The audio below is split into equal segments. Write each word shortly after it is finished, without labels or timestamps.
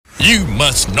You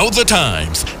must know the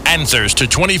times. Answers to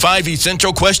 25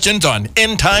 essential questions on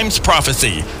end times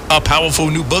prophecy. A powerful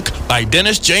new book by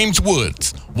Dennis James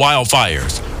Woods.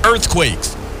 Wildfires,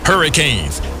 earthquakes,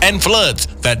 hurricanes, and floods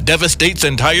that devastates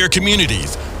entire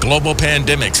communities. Global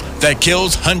pandemics that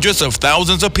kills hundreds of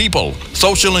thousands of people.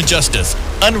 Social injustice,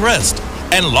 unrest,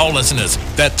 and lawlessness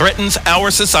that threatens our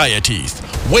societies.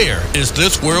 Where is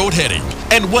this world heading?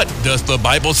 And what does the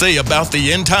Bible say about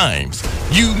the end times?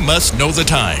 You Must Know the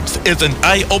Times is an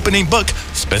eye-opening book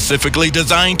specifically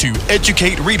designed to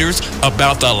educate readers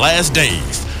about the last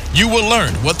days. You will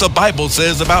learn what the Bible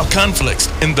says about conflicts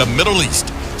in the Middle East,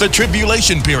 the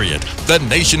tribulation period, the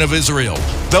nation of Israel,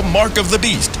 the mark of the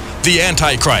beast, the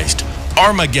Antichrist,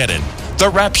 Armageddon, the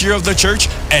rapture of the church,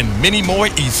 and many more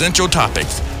essential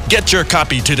topics. Get your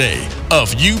copy today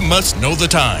of You Must Know the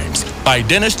Times by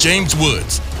Dennis James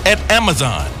Woods at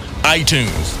Amazon,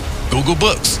 iTunes, Google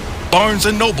Books, Barnes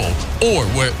 & Noble, or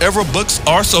wherever books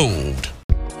are sold.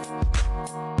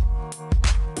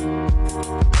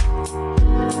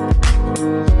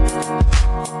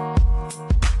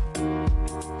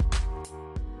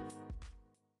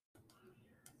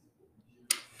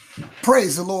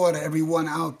 Praise the Lord, everyone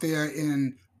out there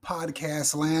in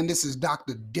podcast land. This is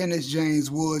Dr. Dennis James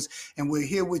Woods, and we're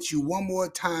here with you one more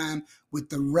time with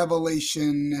the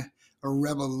Revelation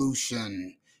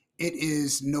Revolution. It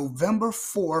is November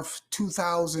 4th,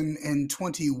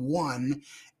 2021,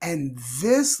 and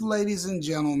this, ladies and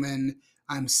gentlemen,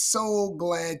 I'm so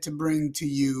glad to bring to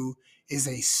you is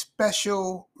a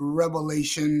special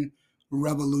Revelation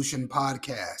Revolution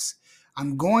podcast.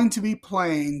 I'm going to be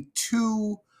playing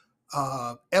two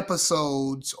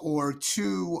episodes or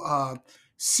two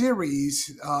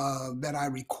series that I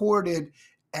recorded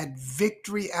at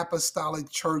Victory Apostolic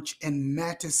Church in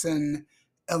Matteson,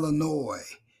 Illinois,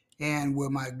 and where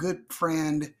my good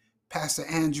friend Pastor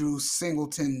Andrew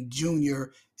Singleton Jr.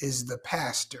 is the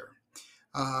pastor.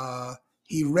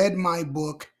 He read my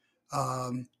book,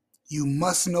 You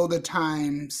Must Know the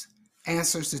Times,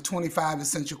 Answers to 25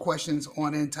 Essential Questions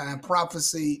on End Time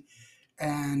Prophecy,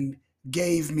 and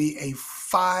gave me a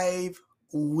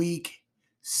 5-week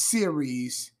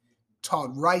series taught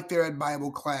right there at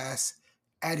Bible class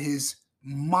at his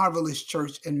marvelous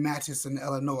church in Matteson,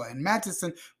 Illinois. And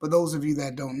Matteson, for those of you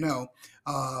that don't know,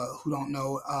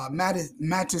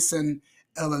 Matteson,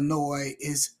 Illinois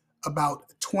is about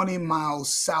 20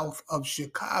 miles south of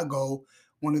Chicago,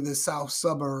 one of the south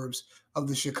suburbs of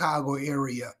the Chicago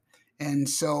area. And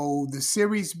so the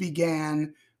series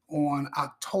began on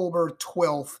October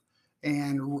 12th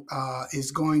and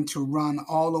is going to run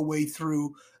all the way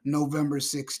through November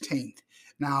 16th.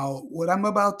 Now, what I'm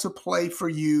about to play for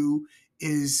you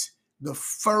is the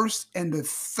first and the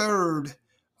third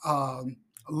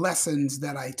lessons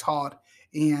that I taught,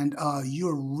 and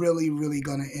you're really, really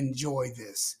going to enjoy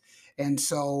this. And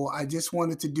so I just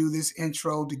wanted to do this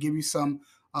intro to give you some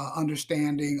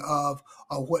understanding of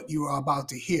what you are about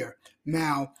to hear.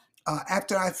 Now,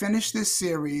 after I finish this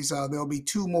series, there'll be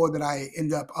two more that I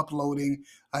end up uploading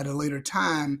at a later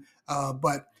time,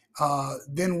 but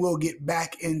then we'll get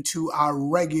back into our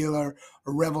regular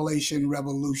Revelation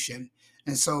Revolution.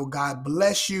 And so God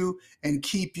bless you and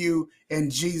keep you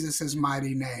in Jesus'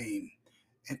 mighty name.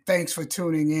 And thanks for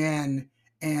tuning in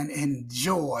and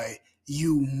enjoy.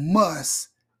 You must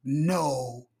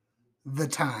know the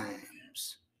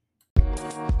times.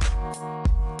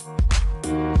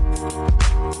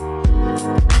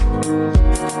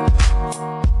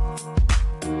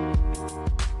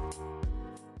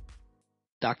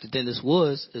 Dr. Dennis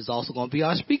Woods is also going to be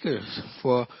our speaker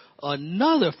for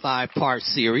another 5-part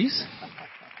series.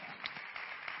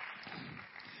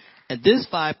 And this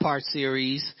 5-part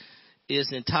series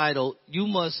is entitled, You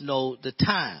Must Know the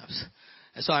Times.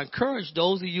 And so I encourage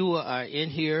those of you who are in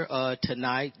here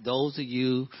tonight, those of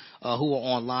you who are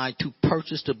online, to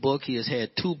purchase the book. He has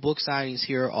had 2 book signings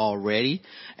here already.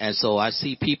 And so I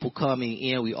see people coming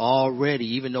in. We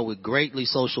already, even though we're greatly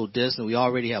social distant, we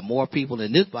already have more people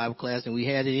in this Bible class than we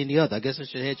had in any other. I guess I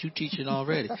should have had you teaching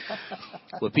already.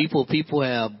 But people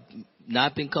have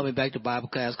not been coming back to Bible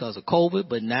class because of COVID,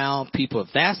 but now people are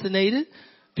vaccinated.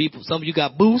 Some of you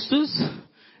got boosters.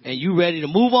 And you ready to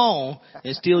move on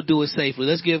and still do it safely.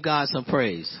 Let's give God some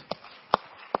praise.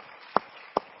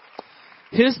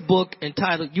 His book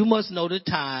entitled, You Must Know the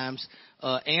Times,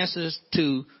 Answers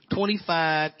to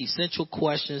 25 Essential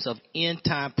Questions of End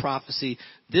Time Prophecy.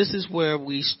 This is where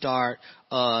we start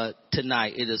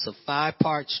tonight. It is a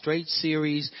 5-part straight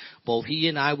series. Both he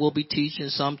and I will be teaching,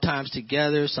 sometimes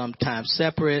together, sometimes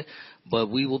separate,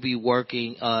 but we will be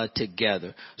working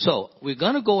together. So we're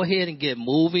going to go ahead and get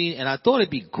moving, and I thought it'd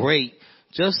be great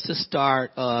just to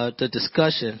start the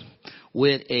discussion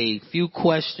with a few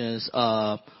questions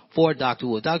for Dr.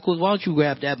 Woods. Dr. Woods, why don't you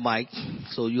grab that mic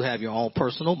so you have your own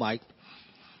personal mic?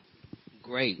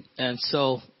 Great. And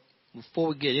so before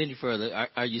we get any further,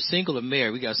 are you single or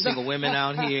married? We got single women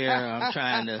out here. I'm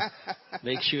trying to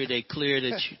make sure they clear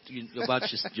that about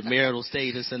your marital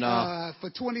status and all. For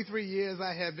 23 years,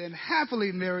 I have been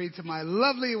happily married to my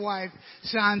lovely wife,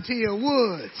 Shantia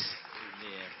Woods.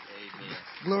 Amen.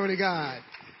 Glory to God.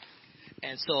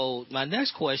 And so my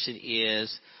next question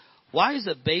is, why is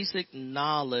the basic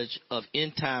knowledge of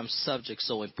end time subjects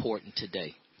so important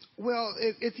today? Well,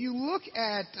 if you look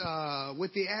at,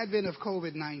 with the advent of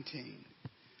COVID-19,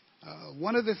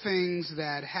 one of the things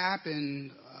that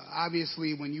happened,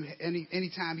 obviously, when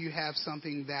anytime you have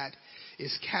something that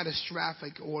is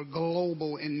catastrophic or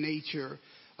global in nature,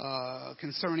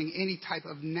 concerning any type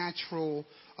of natural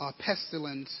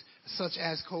pestilence, such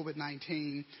as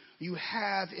COVID-19, you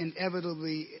have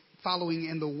inevitably, following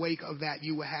in the wake of that,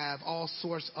 you have all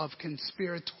sorts of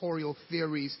conspiratorial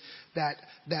theories that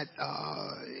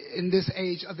in this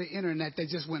age of the internet, that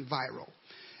just went viral.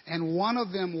 And one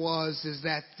of them is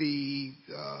that the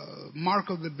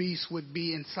mark of the beast would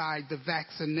be inside the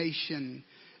vaccination.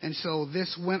 And so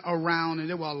this went around, and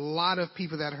there were a lot of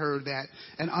people that heard that.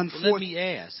 And unfortunately, let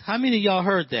me ask, how many of y'all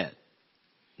heard that?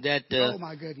 Oh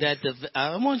my goodness!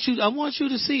 I want you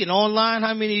to see it online.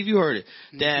 How many of you heard it?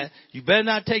 Mm-hmm. That you better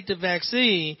not take the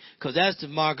vaccine because that's the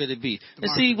mark of the beast.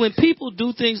 And see, when people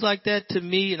do things like that to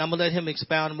me, and I'm gonna let him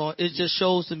expound more, it just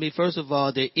shows to me, first of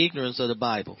all, their ignorance of the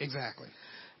Bible. Exactly.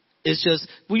 It's just,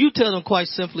 will you tell them quite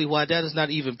simply why that is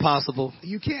not even possible?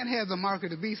 You can't have the mark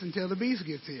of the beast until the beast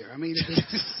gets here. I mean,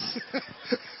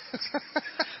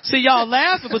 see, y'all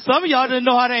laughing, but some of y'all didn't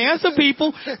know how to answer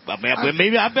people. But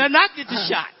maybe I better not get the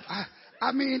shot.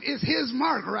 I mean, it's his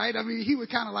mark, right? I mean, he would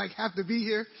kind of like have to be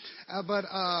here. But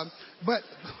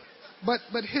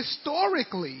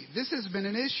historically, this has been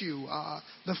an issue.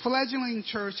 The fledgling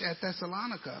church at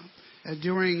Thessalonica,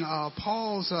 during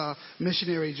Paul's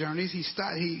missionary journeys, he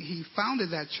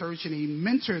founded that church, and he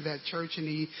mentored that church, and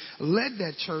he led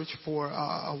that church for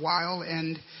a while.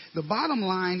 And the bottom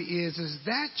line is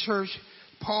that church,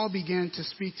 Paul began to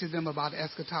speak to them about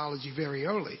eschatology very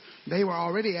early. They were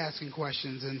already asking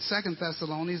questions. In 2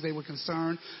 Thessalonians, they were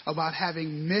concerned about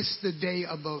having missed the day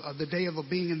of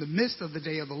being in the midst of the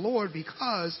day of the Lord,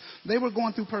 because they were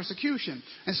going through persecution.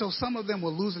 And so some of them were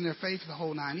losing their faith the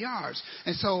whole 9 yards.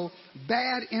 And so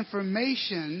bad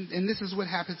information, and this is what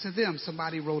happened to them.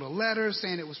 Somebody wrote a letter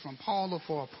saying it was from Paul or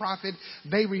for a prophet.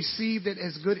 They received it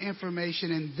as good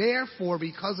information, and therefore,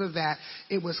 because of that,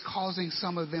 it was causing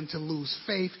some of them to lose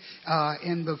faith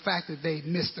in the fact that they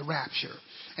missed the rapture.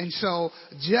 And so,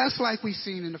 just like we've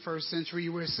seen in the first century,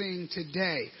 we're seeing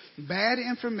today, bad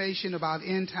information about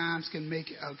end times can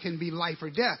be life or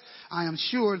death. I am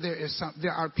sure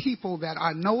there are people that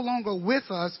are no longer with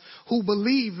us who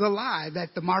believe the lie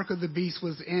that the mark of the beast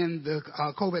was in the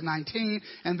COVID-19,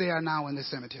 and they are now in the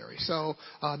cemetery. So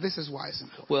this is why it's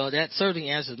important. Well, that certainly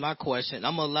answers my question.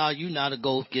 I'm going to allow you now to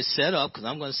go get set up, because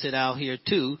I'm going to sit out here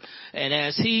too. And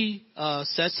as he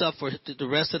sets up for the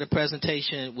rest of the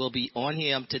presentation, will be on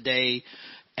him today,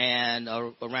 and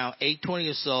around 8:20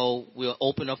 or so, we'll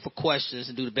open up for questions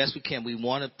and do the best we can. We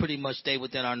want to pretty much stay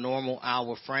within our normal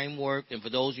hour framework, and for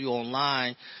those of you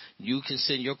online, you can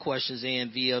send your questions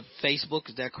in via Facebook.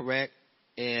 Is that correct?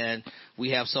 And we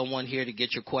have someone here to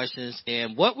get your questions.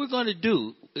 And what we're going to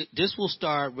do, this will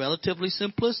start relatively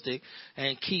simplistic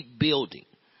and keep building,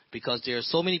 because there are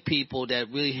so many people that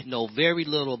really know very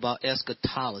little about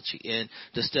eschatology and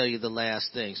the study of the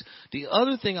last things. The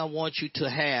other thing I want you to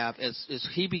have as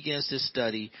he begins this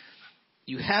study,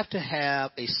 you have to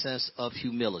have a sense of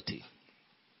humility.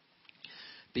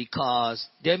 Because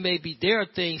there are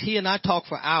things, he and I talk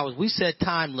for hours. We set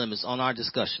time limits on our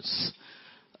discussions.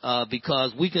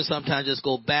 Because we can sometimes just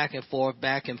go back and forth.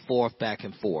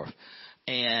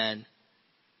 And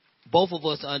both of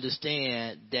us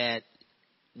understand that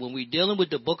when we're dealing with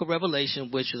the book of Revelation,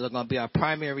 which is going to be our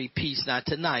primary piece, not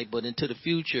tonight, but into the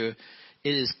future, it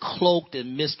is cloaked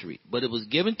in mystery. But it was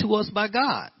given to us by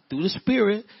God through the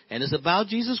Spirit, and it's about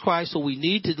Jesus Christ, so we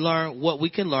need to learn what we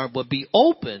can learn, but be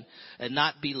open and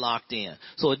not be locked in.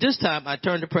 So at this time, I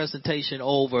turn the presentation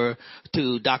over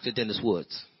to Dr. Dennis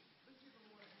Woods.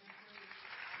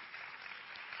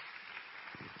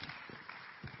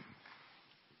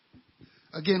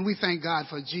 Again, we thank God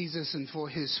for Jesus and for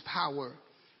his power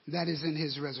that is in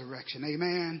his resurrection.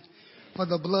 Amen. For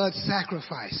the blood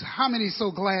sacrifice. How many are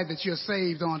so glad that you're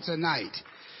saved on tonight?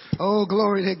 Oh,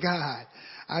 glory to God.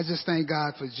 I just thank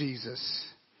God for Jesus.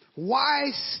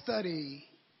 Why study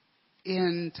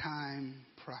end time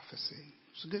prophecy?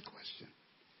 It's a good question.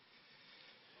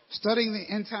 Studying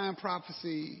the end time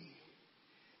prophecy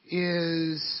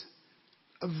is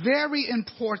very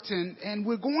important, and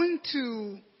we're going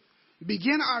to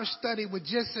begin our study with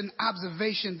just an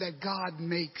observation that God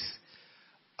makes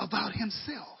about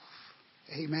himself.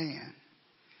 Amen.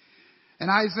 In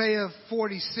Isaiah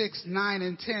 46, 9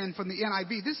 and 10 from the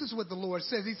NIV, this is what the Lord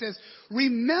says. He says,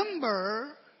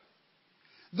 remember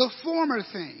the former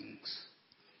things,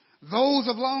 those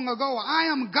of long ago.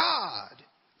 I am God.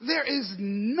 There is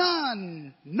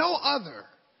none, no other.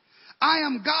 I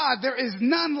am God. There is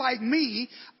none like me.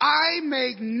 I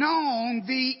make known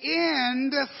the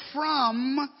end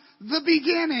from the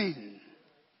beginning.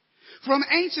 From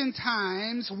ancient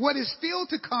times, what is still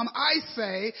to come, I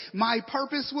say, my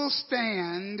purpose will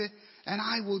stand, and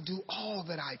I will do all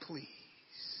that I please.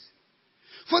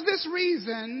 For this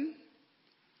reason,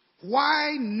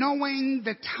 why knowing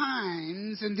the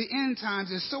times and the end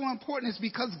times is so important is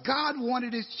because God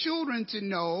wanted his children to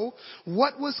know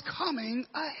what was coming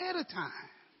ahead of time.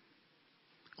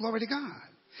 Glory to God.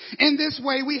 In this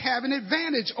way, we have an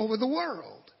advantage over the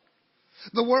world.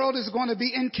 The world is going to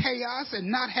be in chaos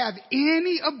and not have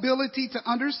any ability to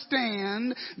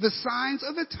understand the signs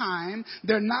of the time.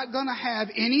 They're not going to have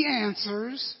any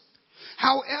answers.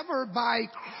 However, by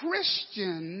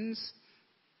Christians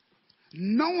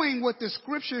knowing what the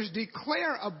scriptures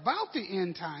declare about the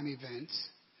end time events,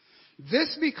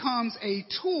 this becomes a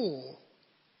tool.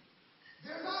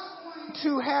 They're not going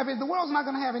to have it. The world's not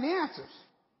going to have any answers.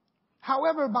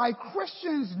 However, by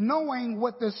Christians knowing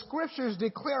what the scriptures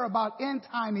declare about end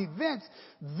time events,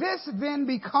 this then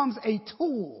becomes a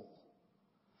tool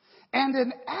and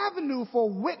an avenue for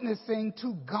witnessing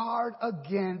to guard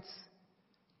against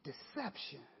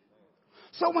deception.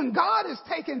 So when God has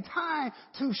taken time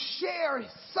to share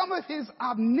some of his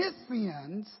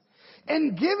omniscience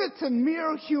and give it to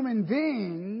mere human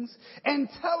beings and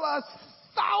tell us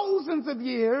thousands of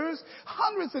years,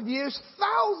 hundreds of years,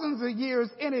 thousands of years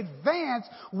in advance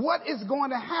what is going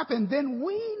to happen, then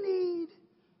we need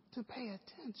to pay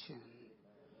attention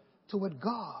to what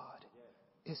God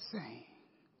is saying.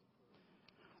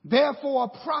 Therefore,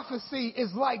 prophecy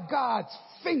is like God's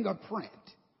fingerprint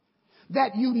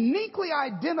that uniquely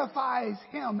identifies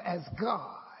him as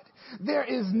God. There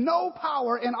is no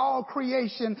power in all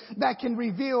creation that can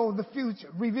reveal the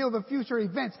future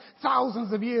events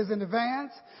thousands of years in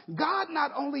advance. God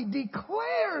not only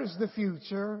declares the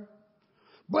future,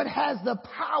 but has the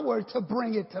power to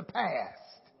bring it to pass.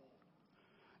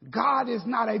 God is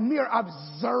not a mere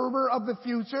observer of the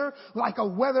future like a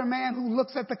weatherman who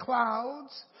looks at the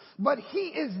clouds, but he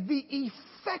is the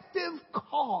effective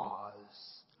cause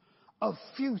of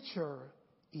future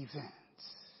events.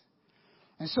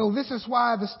 And so this is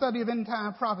why the study of end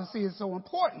time prophecy is so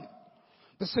important.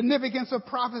 The significance of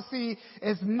prophecy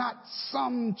is not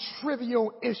some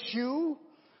trivial issue,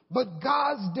 but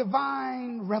God's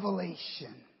divine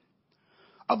revelation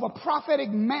of a prophetic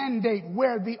mandate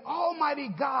where the Almighty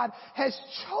God has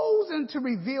chosen to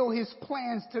reveal his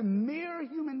plans to mere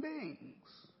human beings.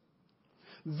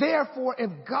 Therefore, if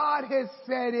God has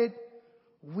said it,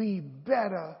 we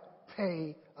better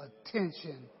pay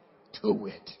attention to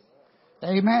it.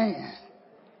 Amen.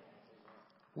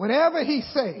 Whatever he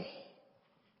say,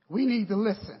 we need to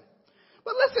listen.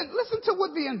 But listen to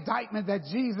what the indictment that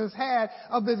Jesus had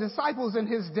of the disciples in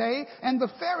his day and the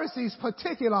Pharisees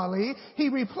particularly. He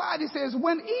replied, he says,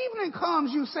 when evening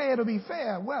comes, you say it'll be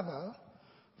fair weather,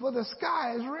 for the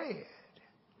sky is red.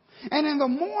 And in the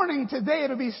morning today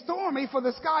it'll be stormy, for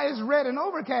the sky is red and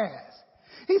overcast.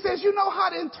 He says, you know how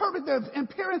to interpret the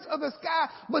appearance of the sky,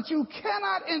 but you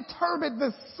cannot interpret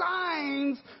the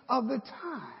signs of the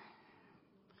time.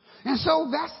 And so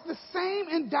that's the same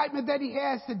indictment that he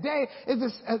has today,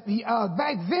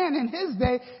 back then in his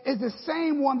day, is the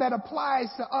same one that applies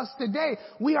to us today.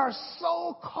 We are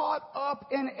so caught up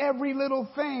in every little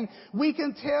thing. We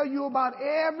can tell you about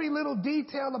every little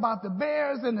detail about the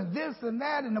Bears and the this and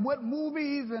that and the what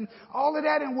movies and all of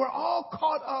that, and we're all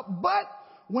caught up. But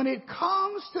when it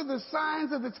comes to the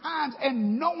signs of the times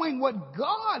and knowing what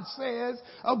God says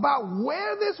about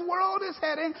where this world is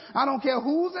heading, I don't care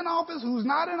who's in office, who's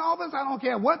not in office, I don't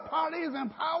care what party is in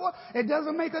power, it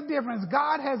doesn't make a difference.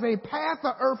 God has a path,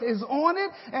 the earth is on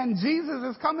it, and Jesus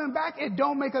is coming back. It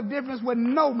don't make a difference what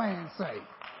no man say.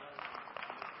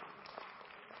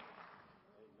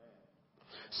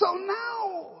 So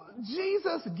now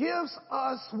Jesus gives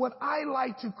us what I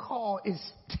like to call is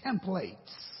templates.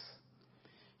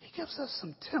 He gives us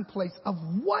some templates of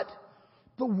what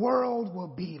the world will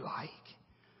be like.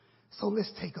 So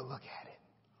let's take a look at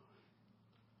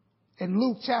it. In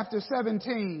Luke chapter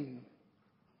 17,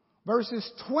 verses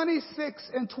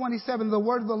 26 and 27, the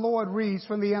word of the Lord reads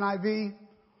from the NIV,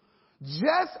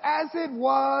 just as it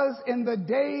was in the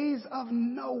days of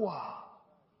Noah,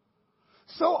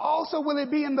 so also will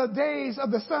it be in the days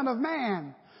of the Son of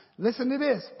Man. Listen to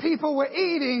this. People were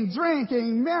eating,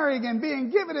 drinking, marrying, and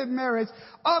being given in marriage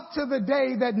up to the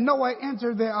day that Noah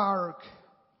entered the ark.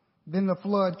 Then the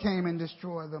flood came and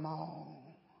destroyed them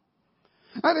all.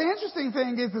 Now, the interesting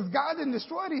thing is God didn't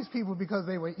destroy these people because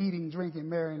they were eating, drinking,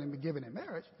 marrying, and given in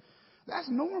marriage. That's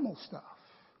normal stuff.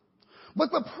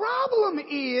 But the problem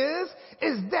is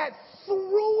that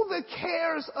through the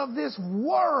cares of this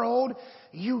world,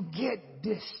 you get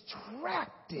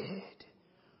distracted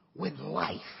with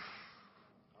life.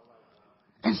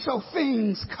 And so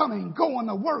things coming, going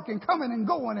to work and coming and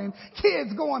going, and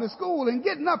kids going to school and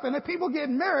getting up, and people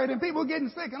getting married and people getting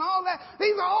sick and all that.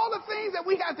 These are all the things that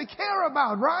we have to care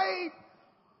about, right?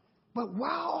 But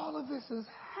while all of this is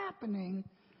happening,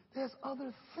 there's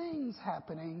other things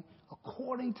happening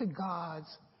according to God's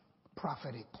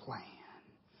prophetic plan.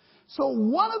 So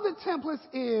one of the templates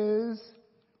is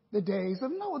the days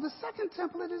of Noah. The second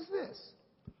template is this.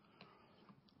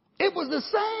 It was the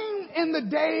same in the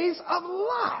days of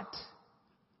Lot.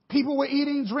 People were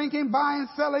eating, drinking, buying,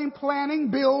 selling, planning,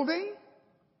 building.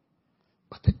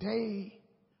 But the day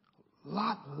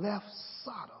Lot left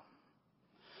Sodom,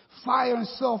 fire and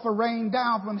sulfur rained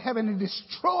down from heaven and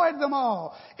destroyed them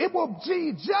all. It will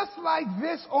be just like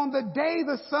this on the day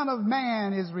the Son of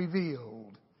Man is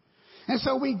revealed. And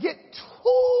so we get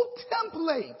two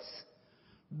templates.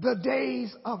 The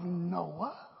days of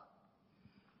Noah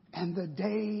and the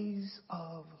days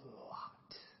of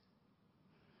Lot.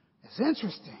 It's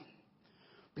interesting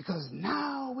because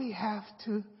now we have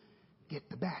to get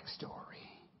the backstory.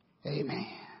 Amen.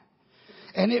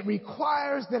 And it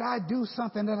requires that I do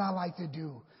something that I like to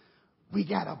do. We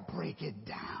got to break it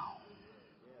down.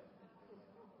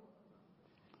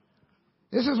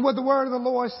 This is what the word of the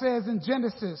Lord says in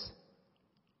Genesis.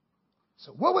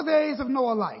 So what were the days of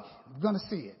Noah like? We're going to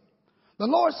see it. The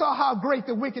Lord saw how great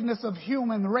the wickedness of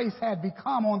human race had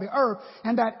become on the earth,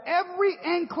 and that every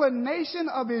inclination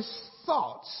of their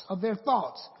thoughts, of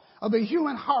the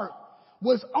human heart,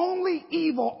 was only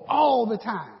evil all the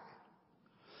time.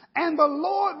 And the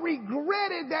Lord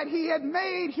regretted that he had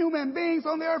made human beings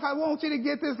on the earth. I want you to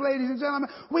get this, ladies and gentlemen.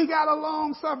 We got a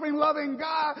long-suffering, loving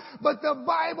God, but the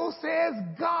Bible says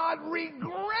God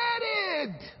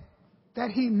regretted that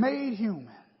he made humans.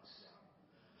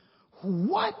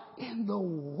 What in the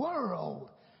world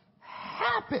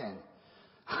happened?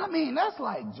 I mean, that's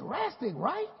like drastic,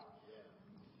 right?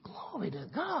 Glory to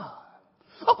God.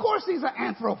 Of course, these are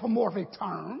anthropomorphic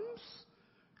terms.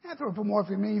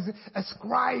 Anthropomorphic means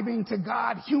ascribing to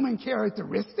God human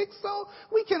characteristics, so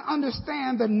we can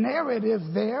understand the narrative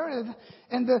there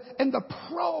and the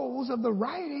prose of the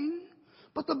writing.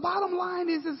 But the bottom line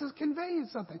is this is conveying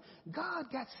something. God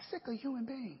got sick of human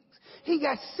beings. He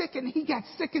got sick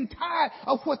and tired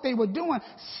of what they were doing.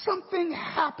 Something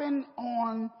happened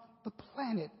on the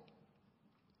planet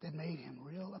that made him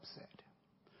real upset.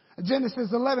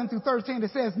 Genesis 11 through 13,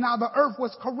 it says, now the earth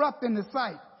was corrupt in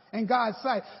God's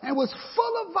sight, and was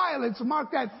full of violence.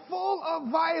 Mark that, full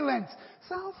of violence.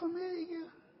 Sound familiar?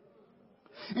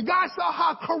 And God saw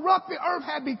how corrupt the earth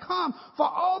had become, for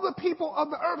all the people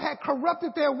of the earth had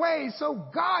corrupted their ways. So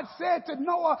God said to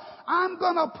Noah, I'm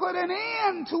going to put an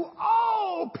end to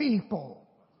all people,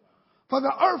 for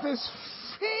the earth is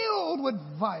filled with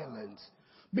violence.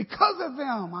 Because of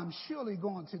them, I'm surely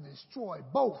going to destroy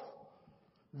both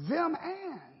them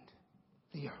and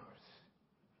the earth.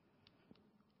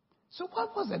 So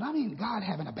what was it? I mean, God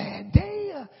having a bad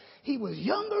day? He was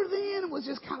younger then. It was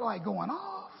just kind of like going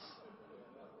off.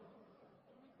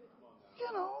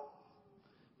 You know.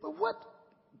 But what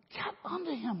got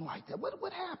under him like that?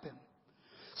 What happened?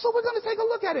 So we're going to take a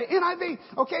look at it. NIV.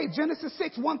 Okay, Genesis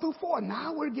 6, 1 through 4.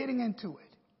 Now we're getting into it.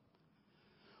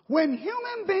 When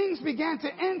human beings began to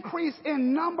increase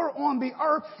in number on the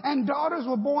earth and daughters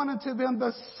were born unto them,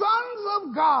 the sons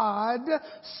of God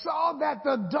saw that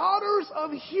the daughters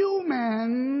of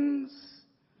humans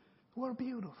were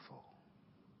beautiful.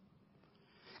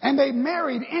 And they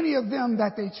married any of them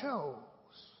that they chose.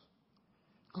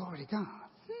 Glory to God.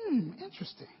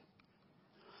 Interesting.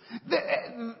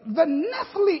 The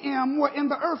Nephilim were in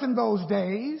the earth in those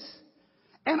days.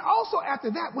 And also after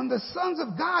that, when the sons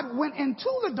of God went into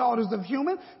the daughters of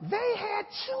human, they had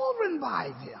children by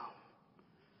them.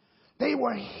 They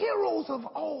were heroes of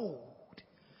old.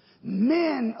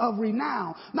 men of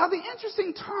renown. Now, the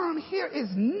interesting term here is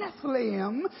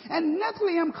Nephilim, and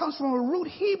Nephilim comes from a root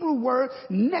Hebrew word,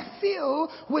 nephil,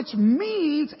 which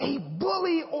means a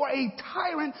bully or a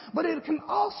tyrant, but it can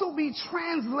also be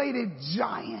translated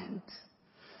giant.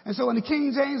 And so in the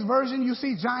King James Version, you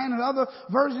see giant. In other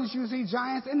versions, you see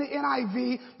giants. In the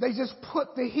NIV, they just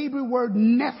put the Hebrew word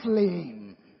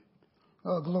Nephilim.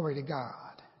 Oh, glory to God.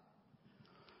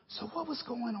 So what was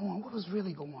going on? What was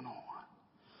really going on?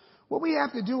 What we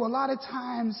have to do a lot of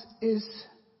times is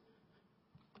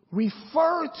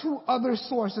refer to other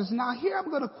sources. Now, here I'm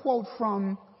going to quote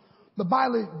from the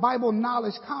Bible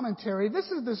Knowledge Commentary.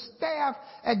 This is the staff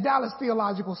at Dallas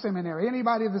Theological Seminary.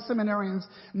 Anybody of the seminarians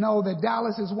know that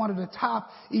Dallas is one of the top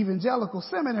evangelical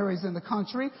seminaries in the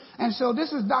country. And so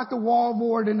this is Dr.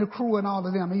 Walvoord and the crew and all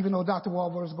of them, even though Dr.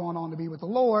 Walvoord is going on to be with the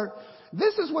Lord.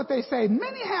 This is what they say.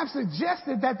 Many have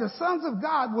suggested that the sons of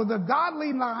God were the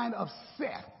godly line of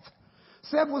Seth.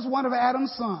 Seth was one of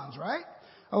Adam's sons, right?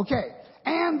 Okay.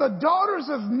 And the daughters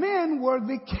of men were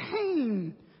the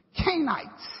Cainites.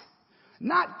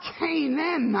 Not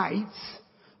Canaanites,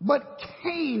 but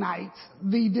Cainites,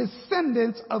 the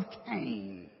descendants of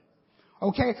Cain.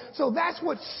 Okay? So that's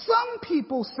what some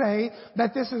people say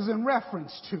that this is in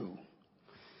reference to.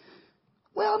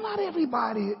 Well, not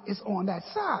everybody is on that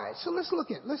side. So let's look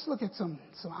at some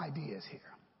ideas here.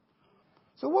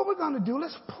 So what we're going to do,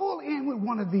 let's pull in with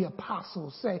one of the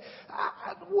apostles. Say,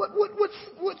 would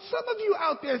some of you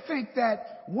out there think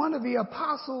that one of the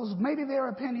apostles, maybe their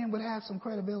opinion would have some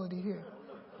credibility here?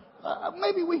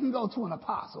 Maybe we can go to an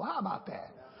apostle. How about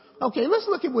that? Okay, let's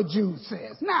look at what Jude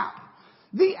says. Now,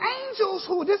 the angels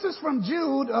who, this is from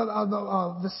Jude,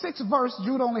 the 6th verse.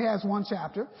 Jude only has one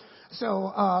chapter.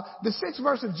 So, the 6th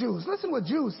verse of Jude. Listen what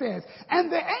Jude says. And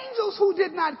the angels who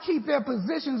did not keep their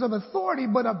positions of authority,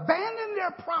 but abandoned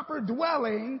their proper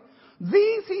dwelling,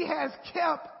 these he has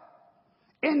kept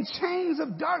in chains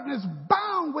of darkness,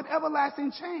 bound with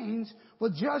everlasting chains for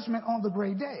judgment on the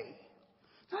great day.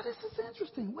 Now, this is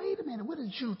interesting. Wait a minute. What is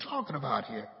Jude talking about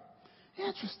here?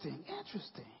 Interesting.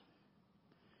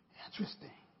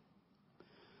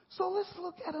 So let's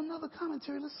look at another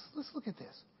commentary. Let's look at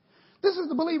this. This is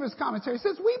the Believer's Commentary. It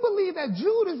says, we believe that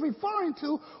Jude is referring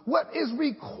to what is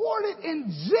recorded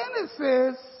in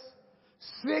Genesis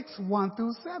 6, 1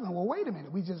 through 7. Well, wait a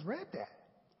minute. We just read that.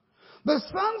 The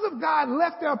sons of God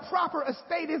left their proper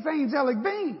estate as angelic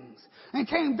beings and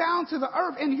came down to the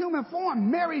earth in human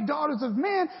form, married daughters of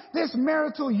men. This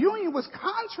marital union was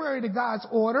contrary to God's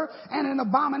order and an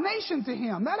abomination to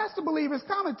him. Now, that's the Believer's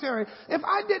Commentary. If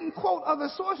I didn't quote other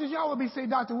sources, y'all would be saying,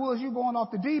 Dr. Woods, you going off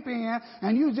the deep end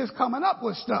and you just coming up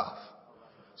with stuff.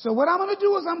 So what I'm going to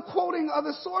do is I'm quoting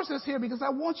other sources here because I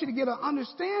want you to get an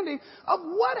understanding of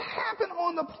what happened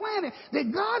on the planet.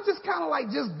 Did God just kind of like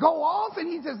just go off and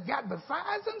he just got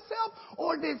besides himself?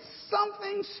 Or did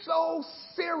something so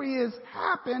serious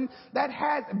happen that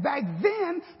had back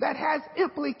then that has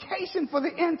implication for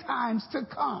the end times to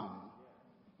come?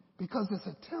 Because it's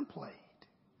a template.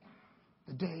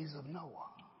 The days of Noah.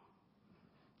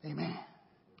 Amen.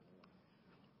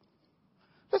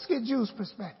 Let's get Jude's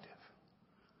perspective.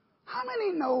 How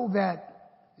many know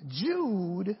that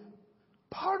Jude,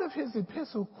 part of his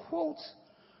epistle, quotes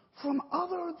from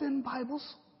other than Bible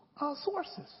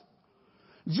sources?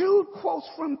 Jude quotes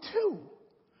from two.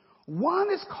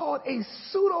 One is called a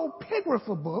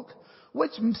pseudepigrapha book,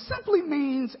 which simply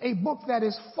means a book that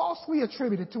is falsely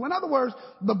attributed to. In other words,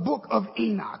 the book of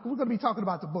Enoch. We're going to be talking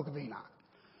about the book of Enoch.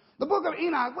 The book of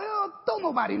Enoch, well, don't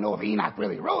nobody know if Enoch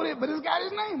really wrote it, but it's got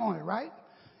his name on it, right?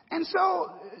 And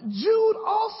so Jude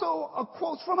also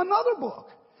quotes from another book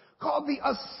called The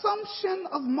Assumption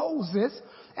of Moses,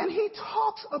 and he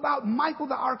talks about Michael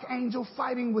the archangel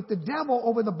fighting with the devil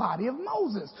over the body of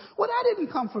Moses. Well, that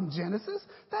didn't come from Genesis.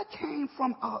 That came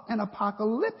from an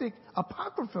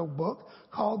apocryphal book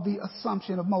called The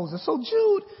Assumption of Moses. So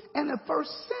Jude, in the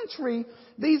first century,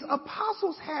 these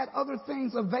apostles had other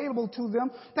things available to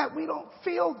them that we don't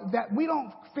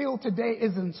feel today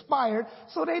is inspired,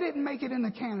 so they didn't make it in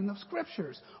the canon of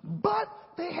scriptures. But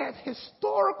they had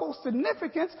historical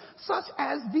significance, such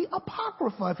as the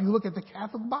Apocrypha. If you look at the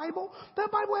Catholic Bible,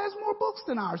 that Bible has more books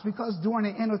than ours, because during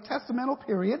the intertestamental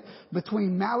period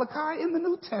between Malachi and the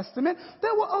New Testament,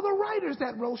 there were other writers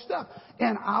that wrote stuff.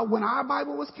 And when our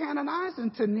Bible was canonized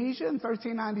in Tunisia in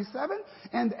 1397,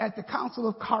 and at the Council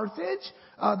of Carthage,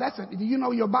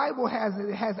 your Bible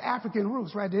has African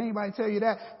roots, right? Did anybody tell you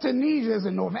that? Tunisia is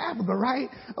in North Africa, right?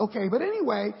 Okay, but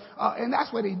anyway, and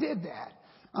that's where they did that.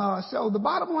 So the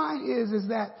bottom line is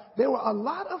that there were a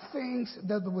lot of things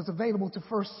that was available to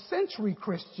first century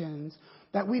Christians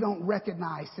that we don't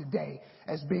recognize today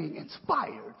as being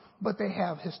inspired, but they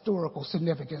have historical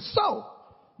significance. So,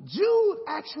 Jude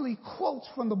actually quotes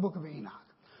from the book of Enoch.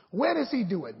 Where does he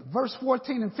do it? Verse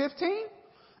 14 and 15.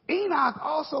 Enoch,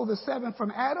 also the seventh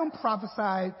from Adam,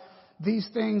 prophesied these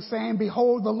things, saying,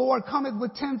 behold, the Lord cometh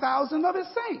with 10,000 of his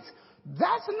saints.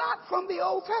 That's not from the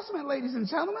Old Testament, ladies and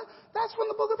gentlemen. That's from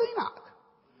the book of Enoch.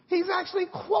 He's actually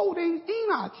quoting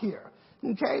Enoch here.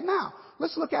 Okay, now,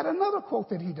 let's look at another quote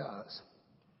that he does.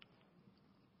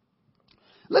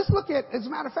 Let's look at, as a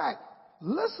matter of fact,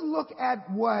 let's look at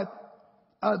what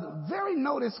a very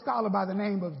noted scholar by the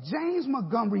name of James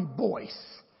Montgomery Boyce.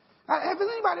 Has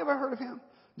anybody ever heard of him?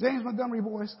 James Montgomery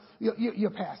Boyce?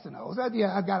 Your pastor knows.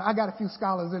 Yeah, I got a few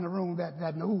scholars in the room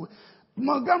that know who.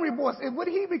 Montgomery Boyce, would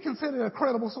he be considered a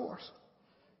credible source?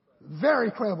 Very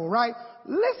credible, right?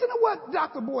 Listen to what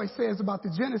Dr. Boyce says about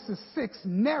the Genesis 6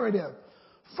 narrative.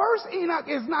 First Enoch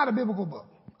is not a biblical book,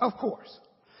 of course.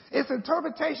 Its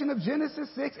interpretation of Genesis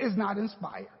 6 is not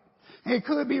inspired. It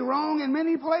could be wrong in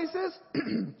many places,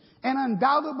 and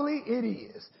undoubtedly it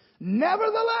is.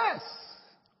 Nevertheless,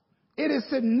 it is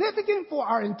significant for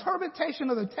our interpretation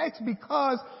of the text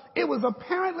because it was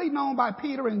apparently known by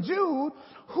Peter and Jude,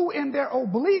 who in their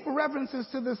oblique references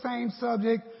to the same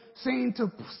subject seem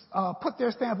to put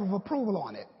their stamp of approval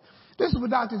on it. This is what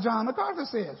Dr. John MacArthur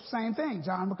says. Same thing.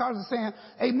 John MacArthur saying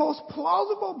a most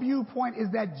plausible viewpoint is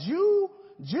that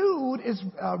Jude is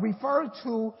referred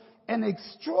to an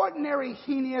extraordinary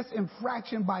heinous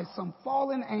infraction by some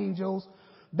fallen angels.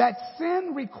 That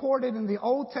sin recorded in the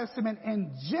Old Testament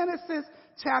in Genesis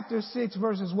chapter 6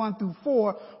 verses 1 through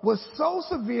 4 was so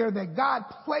severe that God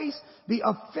placed the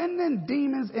offending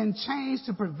demons in chains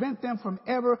to prevent them from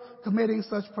ever committing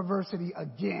such perversity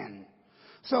again.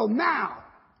 So now,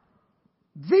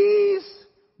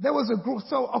 there was a group,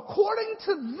 so according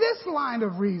to this line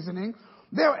of reasoning,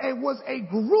 there was a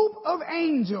group of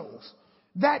angels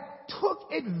that took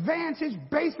advantage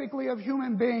basically of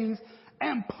human beings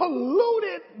and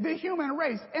polluted the human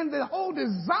race. And the whole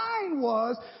design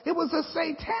was, it was a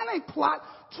satanic plot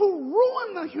to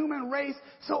ruin the human race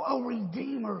so a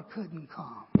redeemer couldn't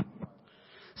come.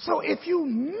 So if you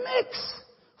mix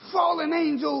fallen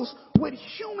angels with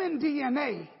human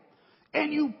DNA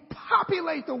and you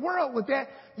populate the world with that,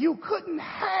 you couldn't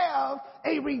have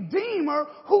a redeemer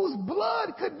whose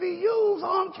blood could be used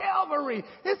on Calvary.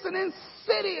 It's an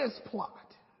insidious plot.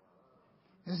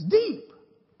 It's deep.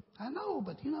 I know,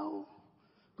 but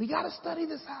we got to study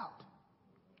this out.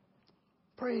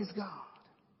 Praise God.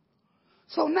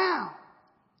 So now,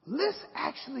 let's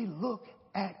actually look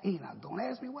at Enoch. Don't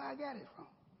ask me where I got it from.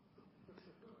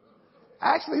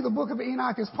 Actually, the book of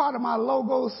Enoch is part of my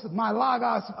Logos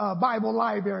Bible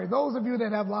library. Those of you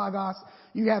that have Logos,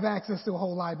 you have access to a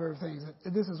whole library of things.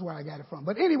 This is where I got it from.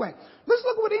 But anyway, let's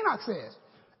look at what Enoch says.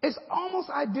 It's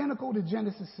almost identical to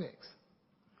Genesis 6.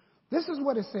 This is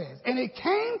what it says. And it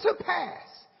came to pass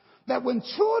that when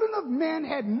children of men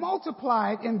had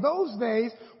multiplied in those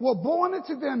days, were born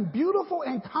unto them beautiful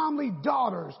and comely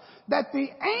daughters, that the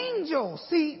angels,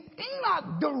 see,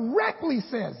 Enoch directly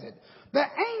says it. The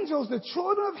angels, the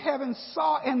children of heaven,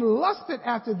 saw and lusted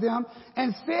after them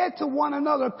and said to one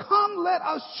another, come, let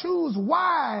us choose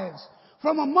wives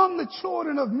from among the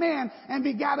children of men and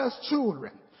begat us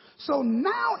children. So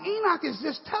now Enoch is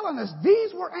just telling us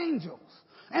these were angels.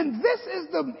 And this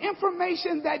is the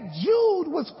information that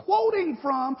Jude was quoting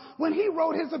from when he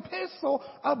wrote his epistle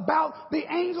about the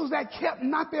angels that kept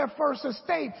not their first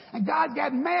estate. And God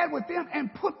got mad with them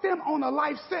and put them on a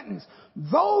life sentence.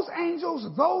 Those angels,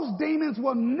 those demons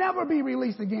will never be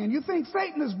released again. You think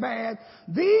Satan is bad?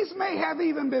 These may have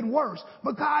even been worse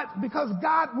because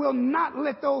God will not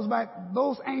let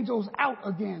those angels out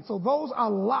again. So those are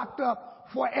locked up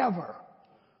forever.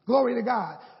 Glory to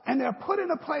God. And they're put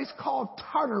in a place called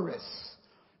Tartarus.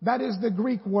 That is the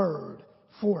Greek word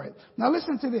for it. Now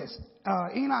listen to this.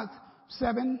 Enoch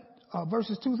 7,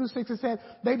 verses 2 through 6, it said,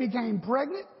 they became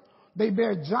pregnant, they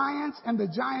bare giants, and the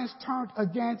giants turned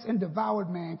against and devoured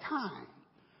mankind.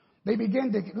 They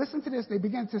began to, listen to this, they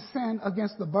began to sin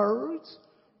against the birds,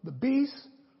 the beasts,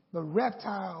 the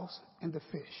reptiles, and the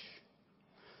fish.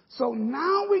 So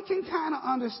now we can kind of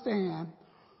understand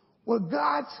what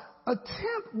God's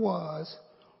attempt was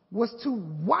to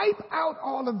wipe out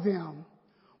all of them,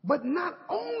 but not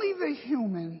only the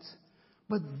humans,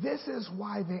 but this is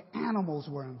why the animals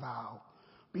were involved,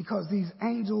 because these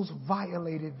angels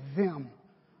violated them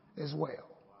as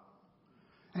well.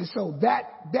 And so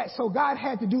so God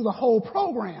had to do the whole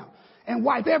program and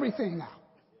wipe everything out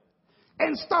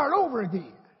and start over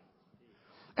again.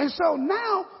 And so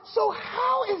now, so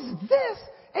how is this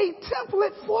a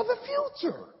template for the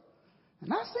future?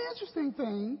 And that's the interesting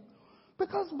thing,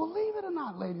 because believe it or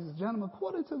not, ladies and gentlemen,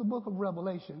 according to the book of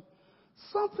Revelation,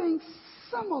 something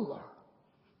similar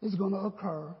is going to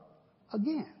occur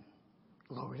again.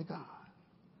 Glory to God.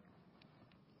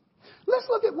 Let's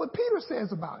look at what Peter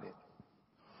says about it.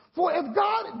 For if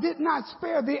God did not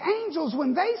spare the angels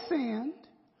when they sinned,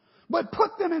 but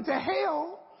put them into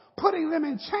hell, putting them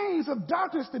in chains of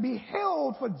darkness to be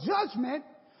held for judgment,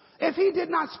 if he did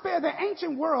not spare the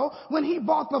ancient world when he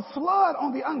brought the flood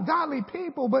on the ungodly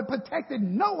people, but protected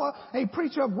Noah, a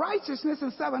preacher of righteousness,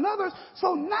 and 7 others,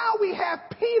 so now we have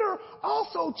Peter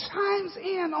also chimes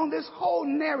in on this whole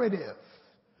narrative.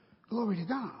 Glory to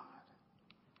God.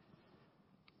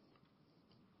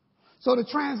 So the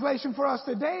translation for us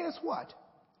today is what?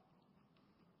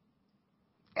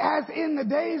 As in the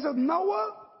days of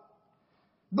Noah,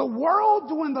 the world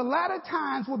during the latter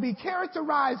times will be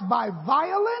characterized by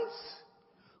violence,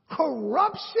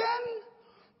 corruption,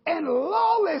 and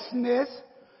lawlessness,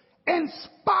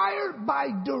 inspired by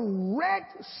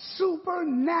direct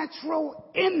supernatural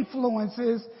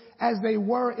influences as they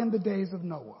were in the days of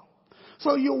Noah.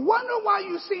 So you wonder why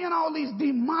you're seeing all these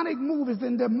demonic movies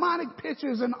and demonic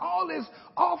pictures and all this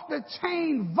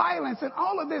off-the-chain violence and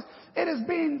all of this. It is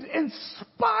being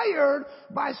inspired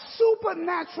by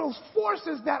supernatural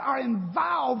forces that are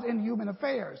involved in human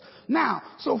affairs. Now,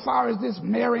 so far as this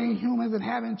marrying humans and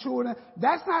having children,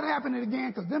 that's not happening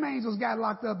again, because them angels got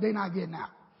locked up. They're not getting out.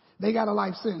 They got a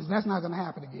life sentence. That's not going to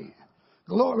happen again.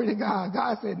 Glory to God.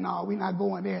 God said, no, we're not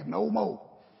going there no more.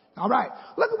 All right.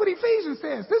 Look at what Ephesians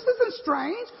says. This isn't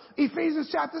strange. Ephesians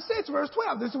chapter 6, verse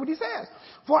 12. This is what he says.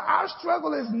 For our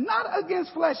struggle is not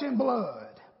against flesh and blood,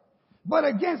 but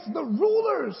against the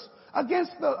rulers,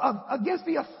 against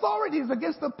the authorities,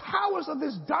 against the powers of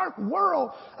this dark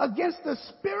world, against the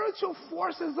spiritual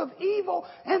forces of evil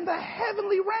in the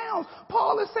heavenly realms.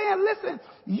 Paul is saying, listen,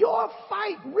 your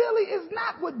fight really is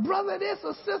not with brother this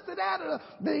or sister that or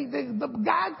the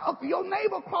guy, your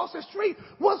neighbor across the street.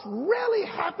 What's really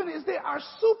happening is there are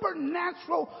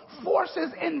supernatural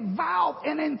forces involved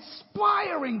in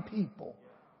inspiring people.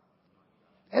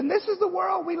 And this is the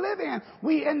world we live in.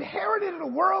 We inherited a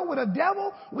world with a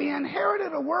devil. We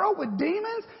inherited a world with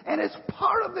demons. And it's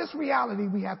part of this reality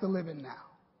we have to live in now.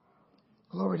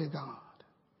 Glory to God.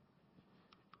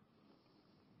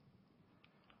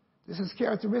 This is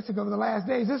characteristic of the last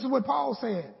days. This is what Paul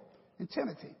said in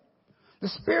Timothy. The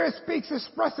Spirit speaks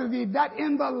expressively that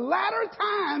in the latter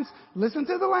times, listen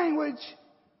to the language,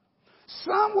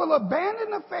 some will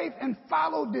abandon the faith and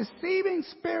follow deceiving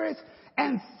spirits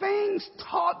and things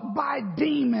taught by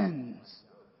demons.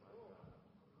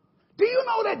 Do you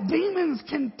know that demons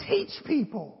can teach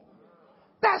people?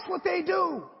 That's what they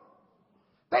do.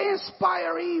 They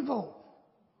inspire evil.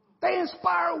 They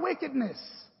inspire wickedness.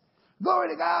 Glory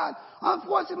to God.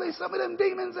 Unfortunately, some of them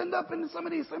demons end up in some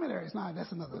of these seminaries. No,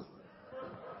 that's another.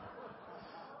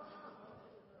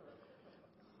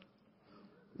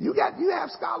 You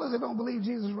have scholars that don't believe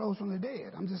Jesus rose from the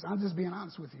dead. I'm just being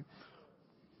honest with you.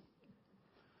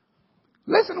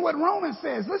 Listen to what Romans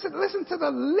says. Listen to the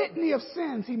litany of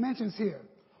sins he mentions here.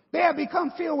 They have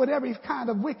become filled with every kind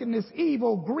of wickedness,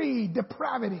 evil, greed,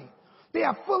 depravity. They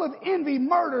are full of envy,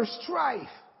 murder, strife,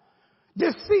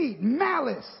 deceit,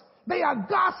 malice. They are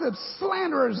gossips,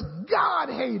 slanderers,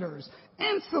 God-haters,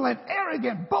 insolent,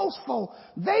 arrogant, boastful.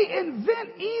 They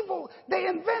invent evil. They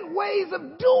invent ways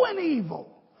of doing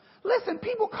evil. Listen,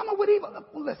 people come up with evil.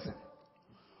 Listen,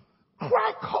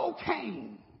 crack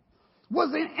cocaine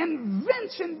was an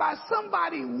invention by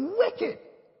somebody wicked.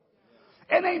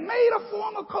 And they made a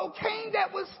form of cocaine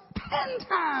that was 10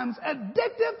 times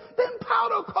addictive than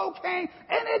powder cocaine,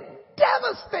 and it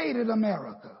devastated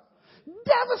America,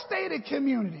 devastated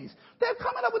communities. They're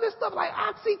coming up with this stuff like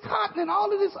Oxycontin and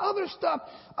all of this other stuff,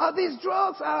 these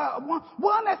drugs,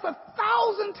 one that's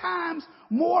 1,000 times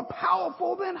more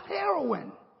powerful than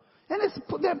heroin.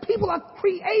 And people are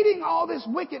creating all this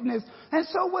wickedness. And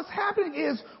so what's happening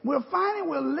is we're finding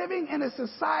we're living in a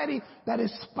society that is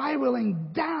spiraling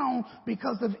down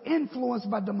because of influence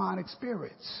by demonic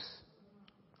spirits.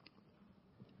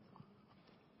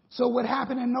 So what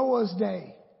happened in Noah's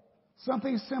day,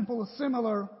 something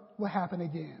similar will happen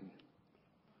again.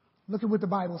 Look at what the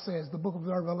Bible says, the book of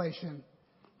Revelation,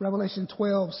 Revelation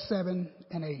 12, 7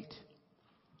 and 8.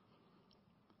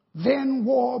 Then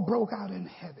war broke out in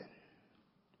heaven.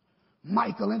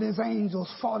 Michael and his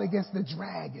angels fought against the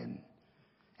dragon,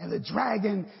 and the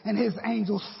dragon and his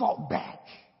angels fought back.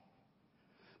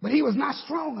 But he was not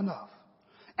strong enough,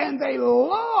 and they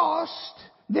lost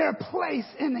their place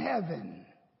in heaven.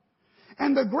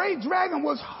 And the great dragon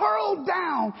was hurled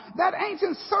down, that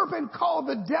ancient serpent called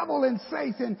the devil and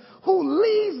Satan, who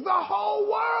leads the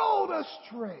whole world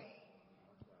astray.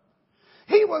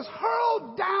 He was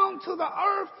hurled down to the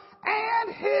earth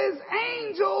and his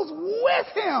angels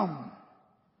with him.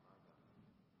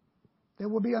 There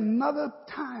will be another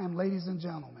time, ladies and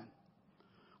gentlemen,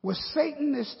 where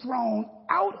Satan is thrown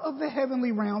out of the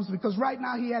heavenly realms, because right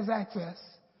now he has access.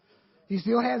 He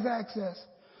still has access.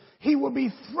 He will be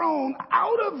thrown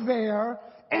out of there,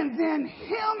 and then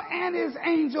him and his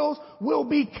angels will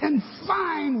be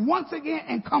confined once again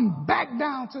and come back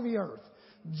down to the earth,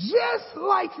 just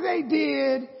like they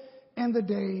did in the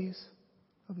days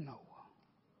of Noah.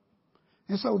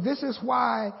 And so this is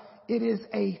why it is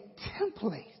a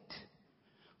template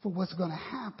for what's going to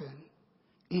happen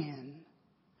in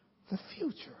the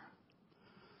future.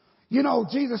 You know,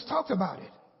 Jesus talked about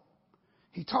it.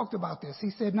 He talked about this.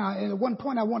 He said, now, and at one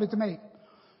point I wanted to make,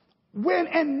 when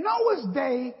in Noah's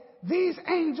day, these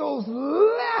angels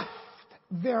left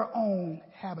their own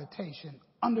habitation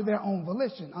under their own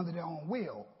volition, under their own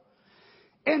will.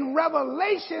 In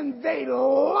Revelation, they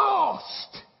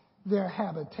lost their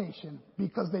habitation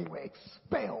because they were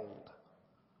expelled.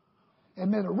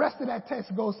 And then the rest of that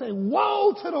text goes say,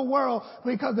 woe to the world,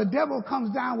 because the devil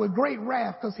comes down with great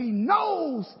wrath, because he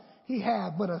knows he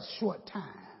had but a short time.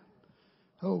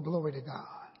 Oh, glory to God.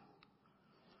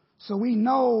 So we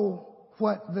know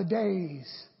what the days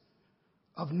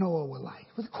of Noah were like.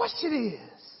 But the question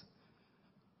is,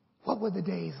 what were the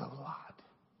days of Lot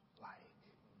like?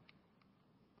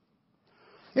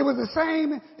 It was the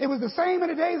same in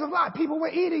the days of Lot. People were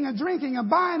eating and drinking and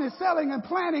buying and selling and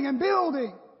planting and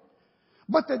building.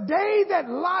 But the day that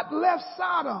Lot left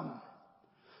Sodom,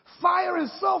 fire and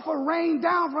sulfur rained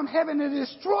down from heaven and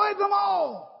destroyed them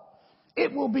all.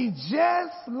 It will be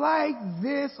just like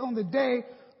this on the day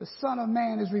the Son of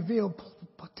Man is revealed.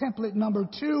 Template number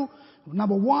 2.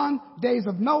 Number 1, days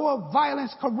of Noah,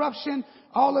 violence, corruption,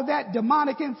 all of that,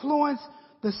 demonic influence.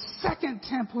 The second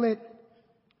template,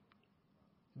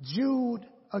 Jude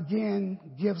again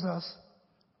gives us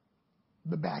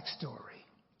the backstory.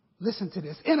 Listen to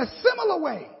this. In a similar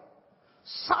way,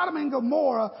 Sodom and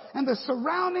Gomorrah and the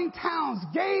surrounding towns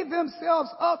gave themselves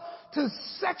up to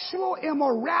sexual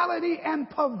immorality and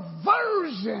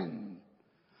perversion.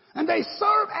 And they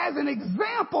serve as an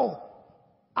example,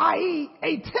 i.e.,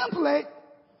 a template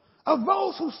of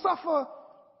those who suffer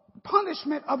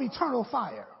punishment of eternal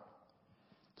fire.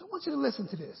 So I want you to listen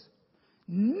to this.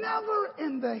 Never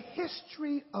in the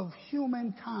history of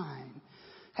humankind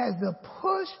has the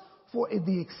push for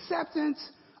the acceptance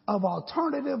of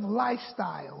alternative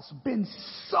lifestyles been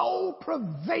so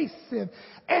pervasive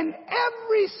in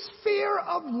every sphere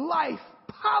of life: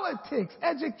 politics,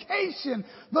 education,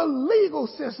 the legal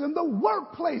system, the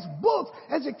workplace, books,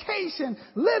 education,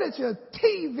 literature,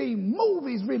 TV,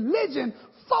 movies, religion,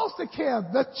 foster care,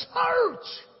 the church.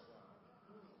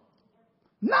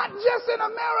 Not just in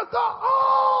America,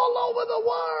 all over the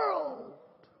world.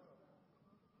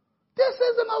 This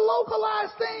isn't a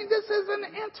localized thing. This is an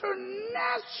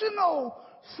international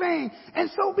thing. And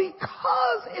so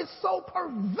because it's so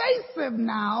pervasive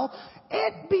now,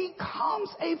 it becomes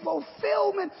a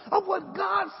fulfillment of what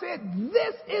God said.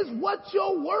 This is what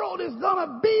your world is going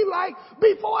to be like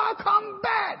before I come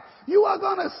back. You are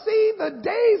going to see the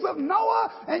days of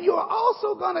Noah, and you are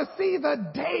also going to see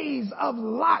the days of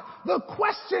Lot. The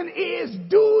question is,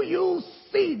 do you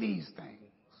see these things?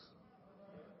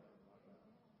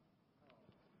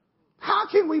 How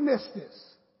can we miss this?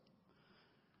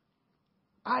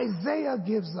 Isaiah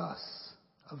gives us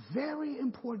a very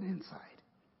important insight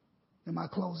in my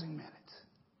closing minutes.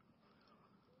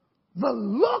 The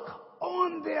look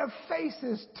on their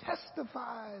faces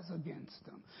testifies against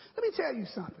them. Let me tell you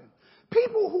something.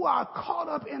 People who are caught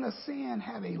up in a sin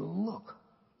have a look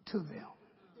to them.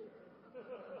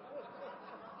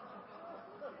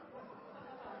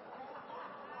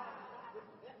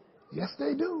 Yes,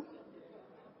 they do.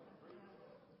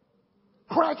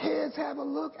 Crackheads have a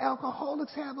look.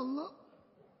 Alcoholics have a look.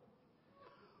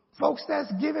 Folks that's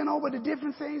given over to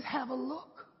different things have a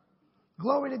look.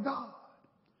 Glory to God.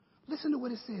 Listen to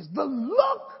what it says. The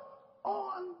look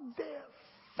on their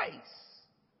face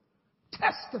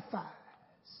testifies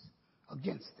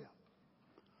against them.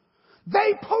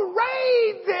 They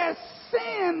parade their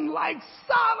sin like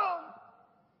Sodom.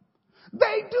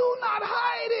 They do not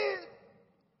hide it.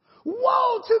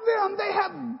 Woe to them. They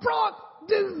have brought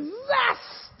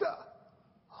disaster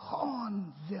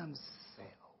on themselves.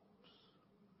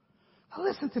 Now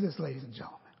listen to this, ladies and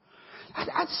gentlemen.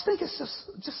 I just think it's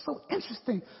just so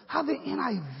interesting how the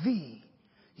NIV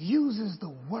uses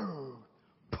the word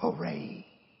parade.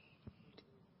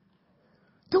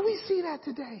 Do we see that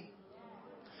today?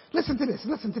 Listen to this.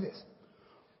 Listen to this.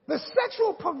 The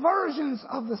sexual perversions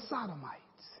of the Sodomites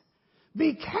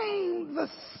became the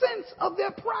sense of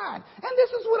their pride. And this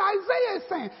is what Isaiah is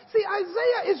saying. See,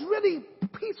 Isaiah is really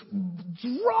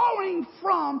drawing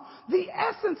from the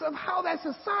essence of how that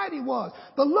society was.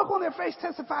 The look on their face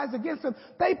testifies against them.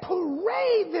 They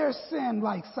parade their sin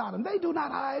like Sodom. They do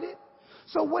not hide it.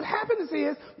 So what happens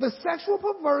is the sexual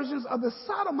perversions of the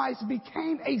Sodomites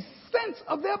became a sense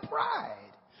of their pride,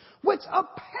 which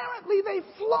apparently they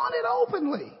flaunted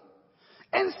openly.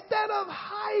 Instead of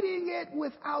hiding it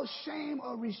without shame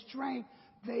or restraint,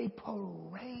 they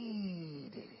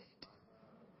paraded it.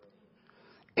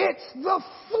 It's the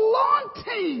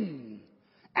flaunting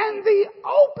and the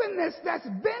openness that's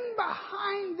been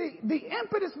behind the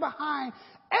impetus behind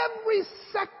every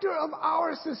sector of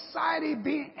our society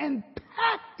being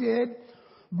impacted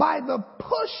by the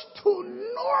push to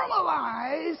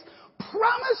normalize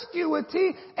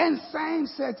promiscuity and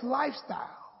same-sex lifestyles.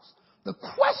 The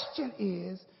question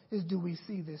is do we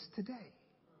see this today?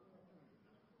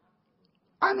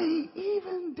 I mean,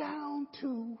 even down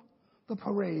to the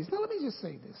parades. Now, let me just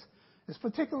say this. It's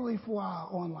particularly for our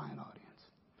online audience.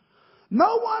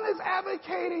 No one is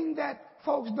advocating that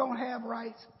folks don't have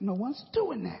rights. No one's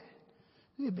doing that.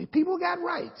 People got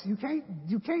rights. You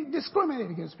can't discriminate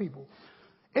against people.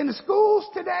 In the schools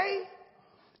today,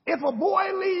 if a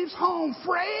boy leaves home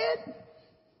Fred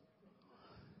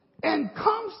and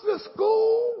comes to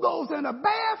school, goes in a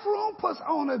bathroom, puts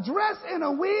on a dress and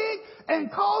a wig,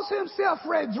 and calls himself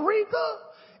Frederica,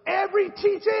 every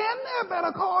teacher in there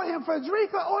better call him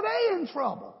Frederica or they in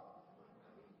trouble.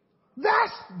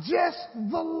 That's just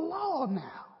the law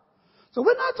now. So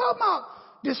we're not talking about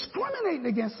discriminating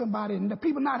against somebody and the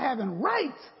people not having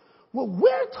rights. What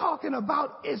we're talking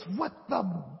about is what the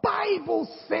Bible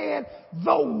said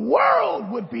the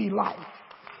world would be like.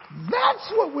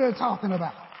 That's what we're talking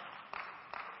about.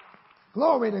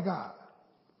 Glory to God.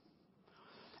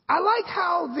 I like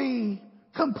how the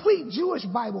complete Jewish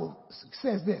Bible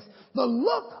says this.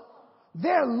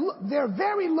 Their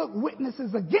very look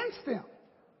witnesses against them.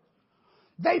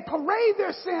 They parade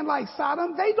their sin like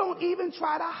Sodom. They don't even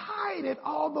try to hide it.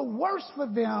 All the worse for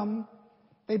them,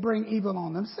 they bring evil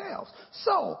on themselves.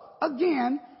 So,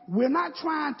 again, we're not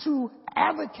trying to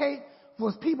advocate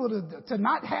for people to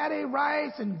not have their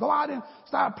rights and go out and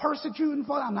start persecuting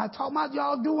folks. I'm not talking about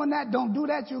y'all doing that. Don't do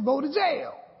that. You'll go to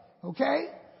jail. Okay?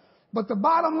 But the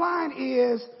bottom line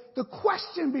is, the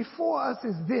question before us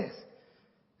is this.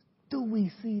 Do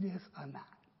we see this or not?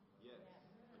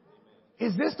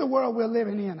 Is this the world we're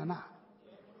living in or not?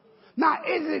 Now,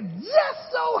 is it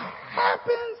just so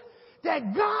happens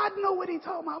that God know what he's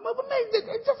talking about? But maybe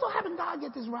it just so happens God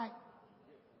get this right.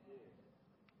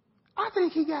 I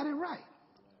think he got it right.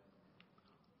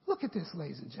 Look at this,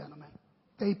 ladies and gentlemen.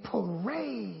 They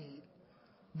parade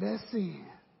their sin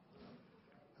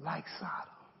like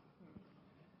Sodom.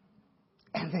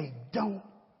 And they don't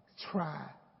try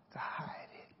to hide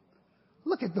it.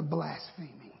 Look at the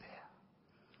blaspheming there.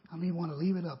 I mean, you want to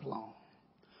leave it up long.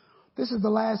 This is the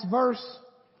last verse.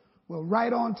 We're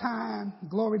right on time.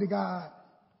 Glory to God.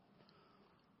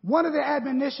 One of the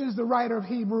admonitions the writer of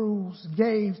Hebrews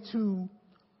gave to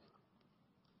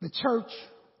the church,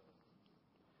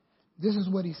 this is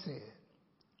what he said.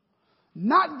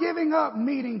 Not giving up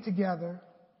meeting together,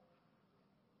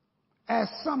 as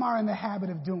some are in the habit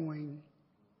of doing,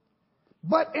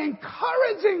 but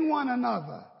encouraging one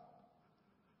another.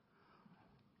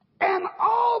 And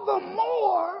all the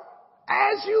more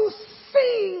as you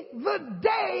see the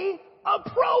day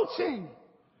approaching.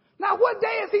 Now, what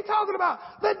day is he talking about?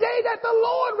 The day that the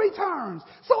Lord returns.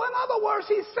 So in other words,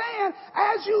 he's saying,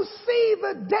 as you see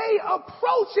the day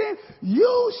approaching,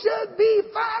 you should be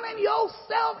finding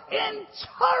yourself in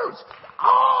church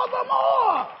all the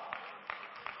more.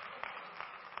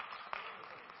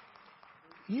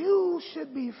 You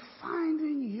should be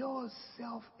finding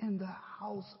yourself in the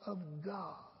house of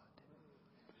God.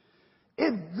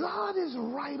 If God is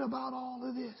right about all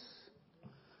of this,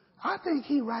 I think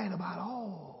he's right about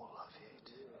all of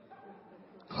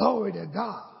it. Glory to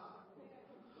God.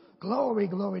 Glory,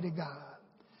 glory to God.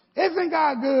 Isn't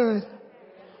God good?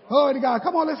 Glory to God.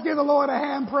 Come on, let's give the Lord a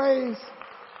hand praise.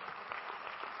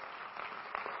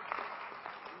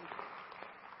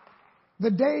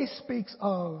 The day speaks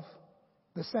of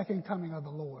the second coming of the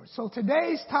Lord. So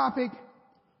today's topic,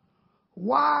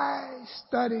 why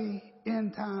study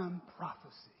end time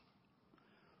prophecy?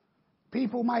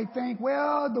 People might think,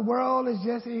 well, the world is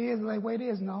just, it is like way it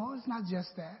is. No, it's not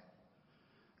just that.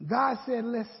 God said,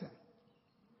 listen,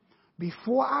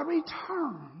 before I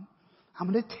return,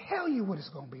 I'm going to tell you what it's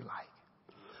going to be like.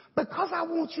 Because I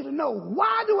want you to know.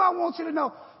 Why do I want you to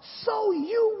know? So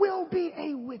you will be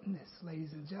a witness,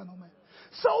 ladies and gentlemen.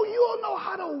 So you'll know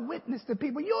how to witness to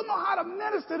people. You'll know how to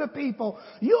minister to people.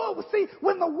 You'll see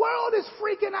when the world is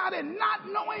freaking out and not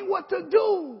knowing what to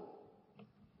do.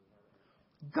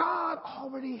 God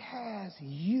already has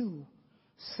you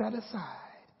set aside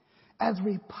as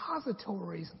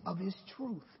repositories of his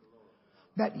truth,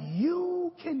 that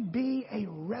you can be a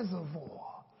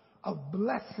reservoir of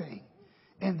blessing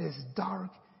in this dark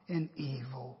and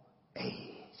evil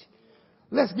age.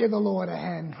 Let's give the Lord a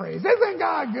hand praise. Isn't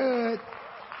God good?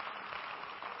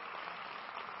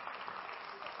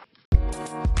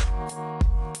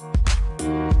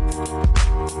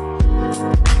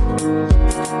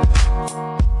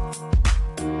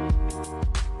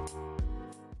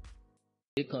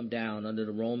 They come down under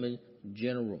the Roman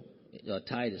general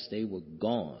Titus. They were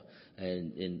gone,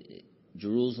 and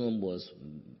Jerusalem was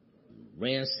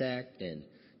ransacked and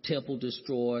temple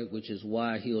destroyed, which is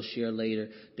why he'll share later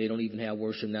they don't even have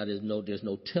worship now. There's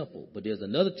no temple, but there's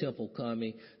another temple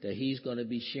coming that he's going to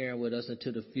be sharing with us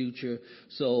into the future.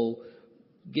 So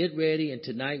get ready, and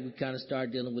tonight we kind of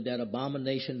start dealing with that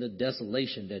abomination, the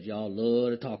desolation that y'all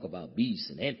love to talk about,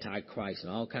 beasts and antichrist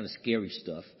and all kind of scary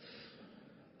stuff.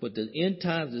 But the end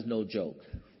times is no joke.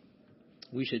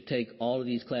 We should take all of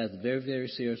these classes very, very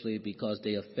seriously because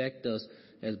they affect us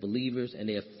as believers, and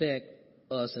they affect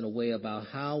us in a way about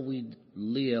how we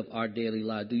live our daily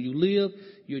life. Do you live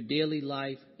your daily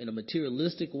life in a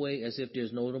materialistic way as if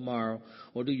there's no tomorrow?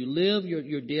 Or do you live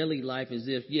your daily life as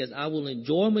if, yes, I will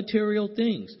enjoy material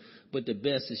things, but the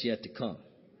best is yet to come?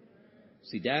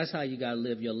 See, that's how you got to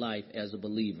live your life as a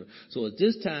believer. So at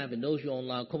this time, and those you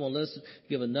online, come on, let's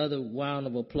give another round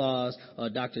of applause,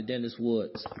 Dr. Dennis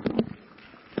Woods.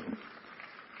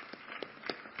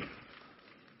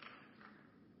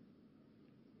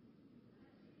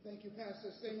 Thank you, Pastor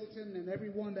Singleton, and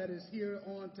everyone that is here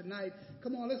on tonight.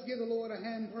 Come on, let's give the Lord a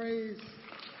hand praise.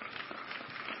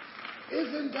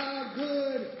 Isn't God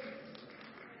good?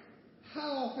 How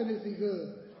often is he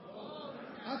good?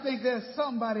 I think there's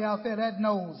somebody out there that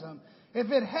knows him.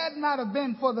 If it had not have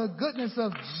been for the goodness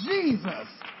of Jesus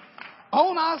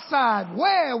on our side,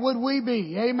 where would we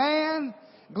be? Amen.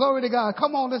 Glory to God.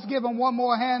 Come on, let's give him one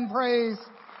more hand praise.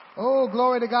 Oh,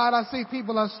 glory to God. I see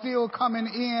people are still coming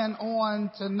in on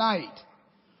tonight.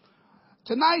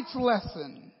 Tonight's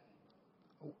lesson,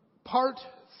 part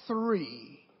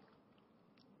 3.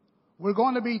 We're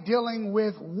going to be dealing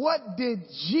with what did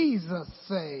Jesus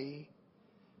say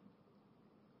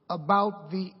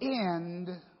about the end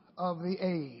of the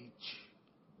age.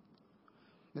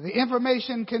 The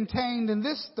information contained in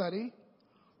this study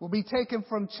will be taken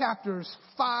from chapters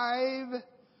 5,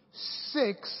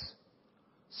 6,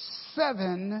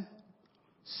 7,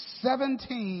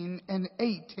 17, and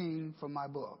 18 from my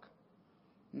book.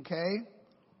 Okay?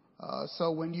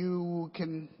 So when you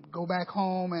can go back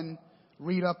home and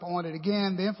read up on it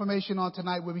again, the information on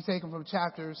tonight will be taken from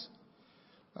chapters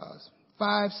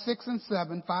 5, 6, and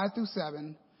 7, 5 through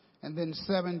 7, and then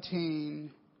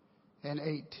 17 and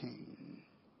 18.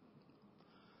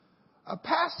 A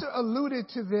pastor alluded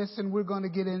to this, and we're going to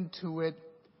get into it.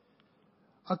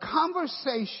 A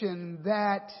conversation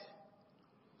that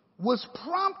was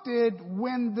prompted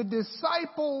when the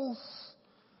disciples,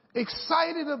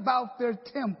 excited about their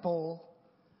temple,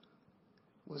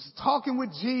 was talking with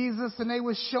Jesus, and they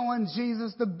were showing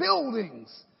Jesus the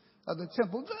buildings of the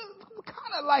temple.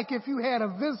 Kind of like if you had a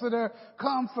visitor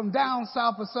come from down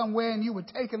south or somewhere and you were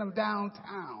taking them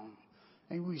downtown.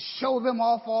 And we show them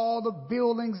off all the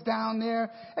buildings down there,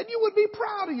 and you would be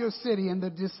proud of your city. And the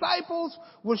disciples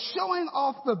were showing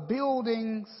off the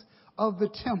buildings of the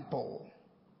temple.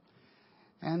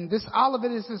 And this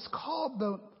Olivet is called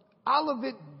the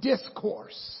Olivet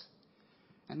Discourse.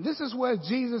 And this is where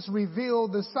Jesus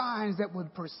revealed the signs that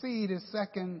would precede his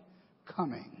second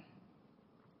coming.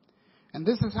 And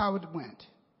this is how it went.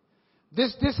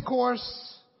 This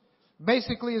discourse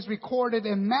basically is recorded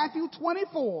in Matthew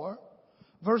 24,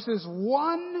 verses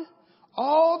 1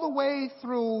 all the way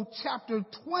through chapter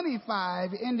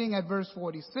 25, ending at verse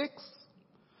 46.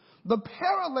 The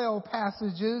parallel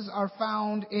passages are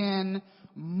found in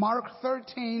Mark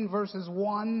 13, verses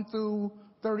 1 through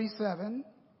 37,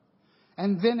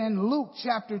 and then in Luke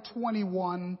chapter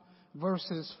 21,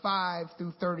 verses 5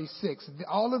 through 36.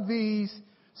 All of these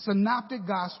synoptic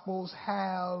gospels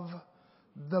have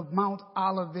the Mount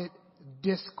Olivet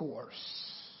Discourse.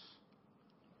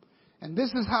 And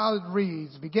this is how it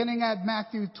reads. Beginning at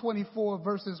Matthew 24,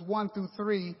 verses 1 through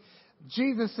 3,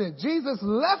 Jesus said, Jesus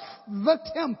left the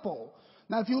temple.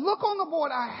 Now, if you look on the board,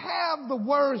 I have the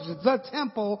words the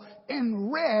temple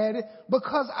in red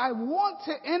because I want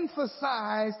to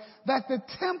emphasize that the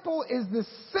temple is the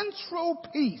central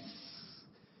piece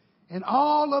in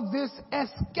all of this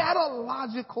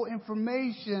eschatological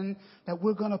information that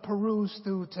we're going to peruse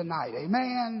through tonight.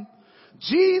 Amen.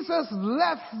 Jesus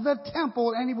left the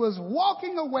temple and he was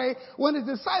walking away when his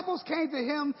disciples came to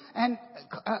him and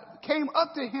came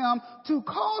up to him to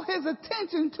call his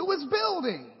attention to his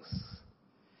buildings.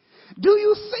 Do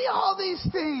you see all these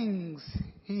things?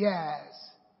 He asked.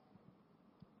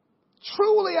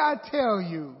 Truly I tell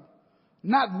you,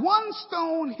 not one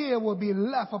stone here will be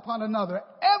left upon another.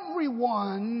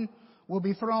 Everyone will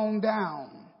be thrown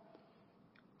down.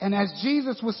 And as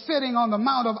Jesus was sitting on the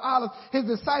Mount of Olives, his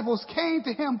disciples came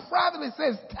to him privately and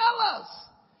says, tell us,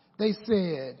 they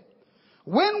said,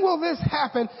 when will this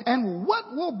happen and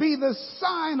what will be the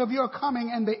sign of your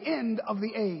coming and the end of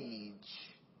the age?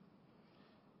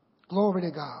 Glory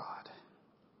to God.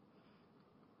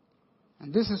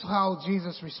 And this is how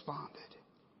Jesus responded.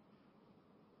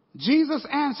 Jesus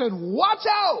answered, watch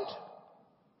out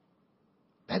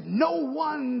that no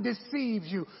one deceives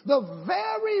you. The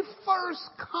very first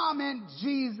comment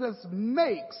Jesus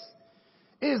makes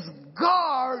is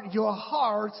guard your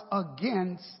hearts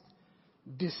against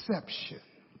deception.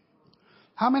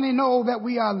 How many know that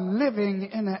we are living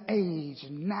in an age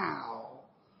now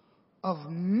of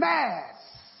mass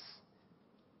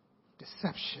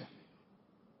deception?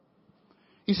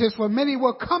 He says, for many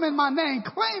will come in my name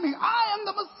claiming I am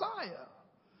the Messiah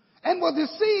and will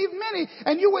deceive many.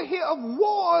 And you will hear of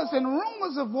wars and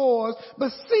rumors of wars, but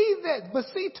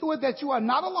see to it that you are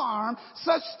not alarmed.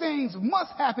 Such things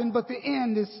must happen, but the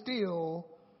end is still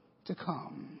to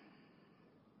come.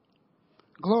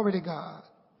 Glory to God.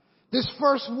 This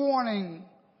first warning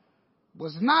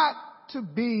was not to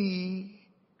be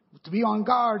on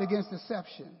guard against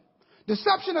deception.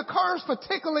 Deception occurs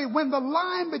particularly when the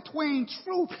line between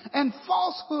truth and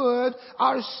falsehood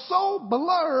are so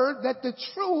blurred that the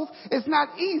truth is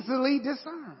not easily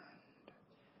discerned.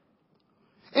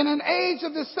 In an age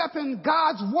of deception,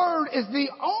 God's word is the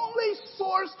only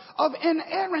source of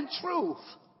inerrant truth.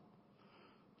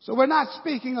 So we're not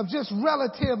speaking of just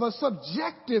relative or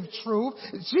subjective truth.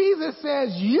 Jesus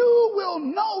says, you will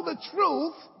know the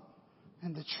truth,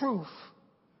 and the truth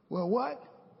will what?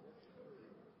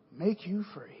 Make you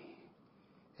free.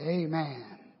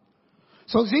 Amen.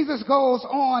 So Jesus goes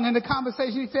on in the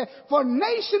conversation. He said, for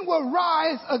nation will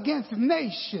rise against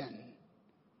nation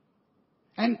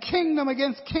and kingdom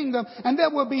against kingdom, and there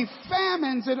will be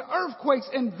famines and earthquakes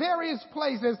in various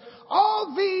places.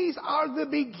 All these are the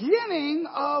beginning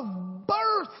of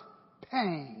birth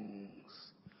pains.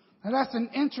 Now that's an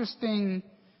interesting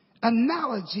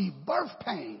analogy, birth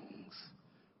pains.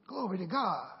 Glory to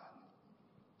God.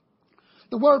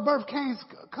 The word birth pains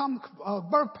comes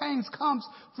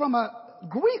from a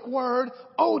Greek word,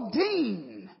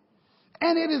 odin,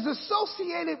 and it is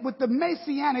associated with the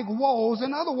Messianic woes.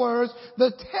 In other words,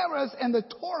 the terrors and the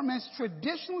torments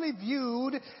traditionally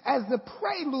viewed as the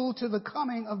prelude to the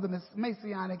coming of the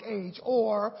Messianic age,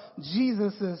 or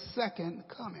Jesus' second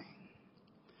coming,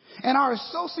 and are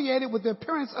associated with the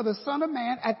appearance of the Son of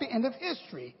Man at the end of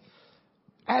history,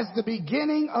 as the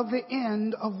beginning of the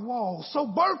end of woe. So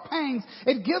birth pains,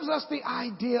 it gives us the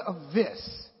idea of this.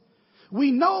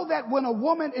 We know that when a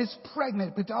woman is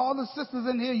pregnant, but to all the sisters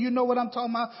in here, you know what I'm talking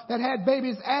about, that had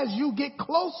babies, as you get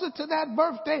closer to that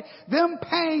birthday, them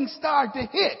pains start to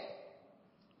hit.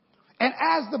 And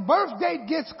as the birth date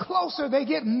gets closer, they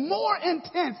get more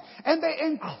intense and they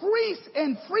increase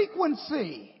in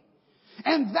frequency.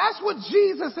 And that's what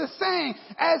Jesus is saying.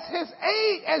 As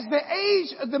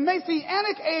the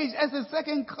Messianic age, as his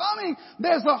second coming,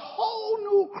 there's a whole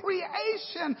new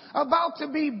creation about to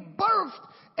be birthed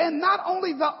in not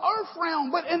only the earth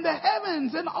realm, but in the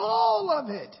heavens and all of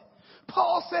it.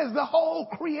 Paul says the whole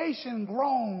creation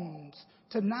groans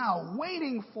to now,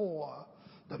 waiting for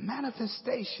the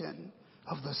manifestation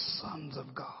of the sons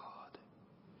of God.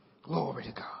 Glory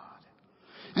to God.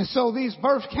 And so these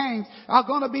birth pains are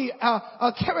going to be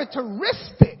a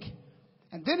characteristic.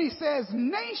 And then he says,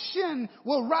 nation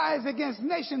will rise against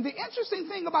nation. The interesting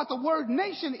thing about the word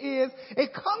nation is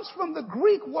it comes from the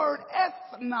Greek word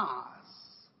ethnos.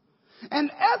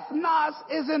 And ethnos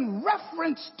is in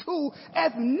reference to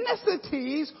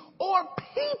ethnicities or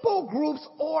people groups,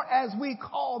 or as we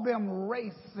call them,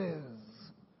 races.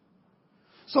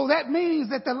 So that means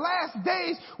that the last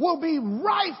days will be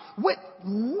rife with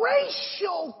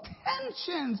racial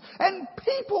tensions and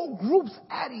people groups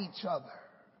at each other.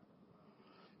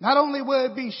 Not only will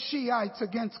it be Shiites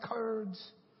against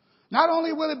Kurds, Not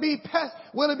only will it be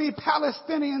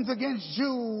Palestinians against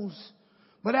Jews,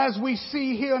 but as we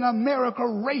see here in America,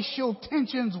 racial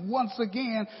tensions once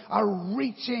again are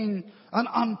reaching an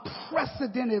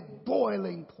unprecedented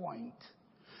boiling point.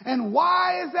 And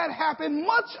why is that happening?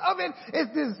 Much of it is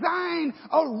designed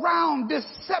around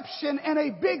deception and a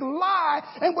big lie.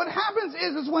 And what happens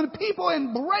is when people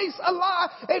embrace a lie,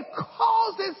 it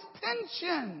causes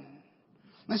tension.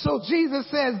 And so Jesus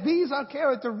says these are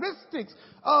characteristics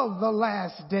of the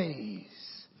last days.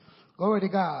 Glory to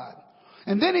God.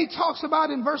 And then he talks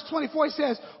about in verse 24, he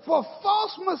says, for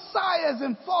false messiahs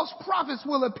and false prophets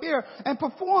will appear and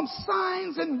perform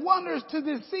signs and wonders to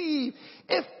deceive,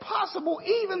 if possible,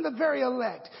 even the very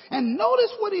elect. And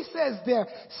notice what he says there.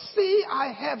 See,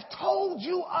 I have told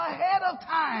you ahead of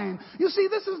time. You see,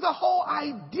 this is the whole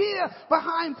idea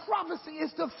behind prophecy,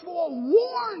 is to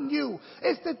forewarn you,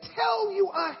 is to tell you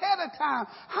ahead of time.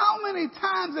 How many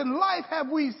times in life have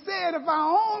we said, if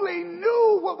I only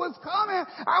knew what was coming,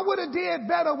 I would have did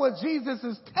better. What Jesus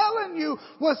is telling you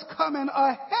was coming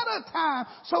ahead of time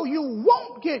so you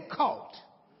won't get caught.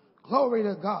 Glory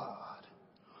to God.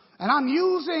 And I'm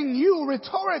using you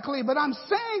rhetorically, but I'm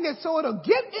saying it so it'll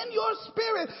get in your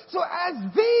spirit. So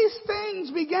as these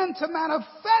things begin to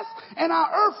manifest in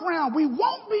our earth realm, we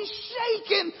won't be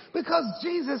shaken, because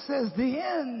Jesus says the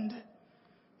end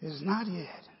is not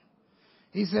yet.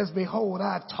 He says, behold,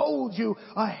 I told you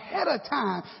ahead of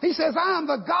time. He says, I am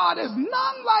the God, there's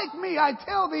none like me. I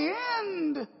tell the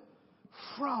end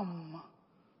from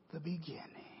the beginning.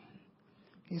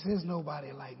 He says,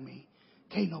 nobody like me.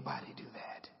 Can't nobody do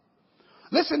that.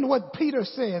 Listen to what Peter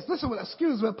says.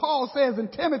 What Paul says in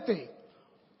Timothy.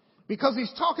 Because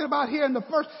he's talking about here in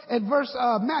verse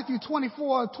Matthew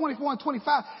 24 and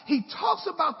 25, he talks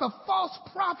about the false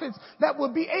prophets that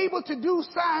will be able to do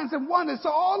signs and wonders. So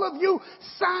all of you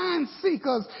sign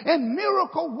seekers and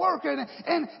miracle workers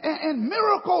and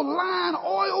miracle line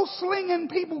oil slinging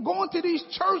people going to these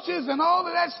churches and all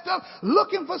of that stuff,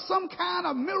 looking for some kind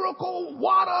of miracle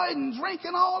water and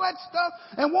drinking all that stuff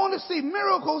and want to see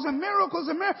miracles and miracles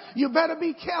and miracles. You better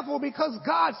be careful, because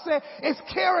God said it's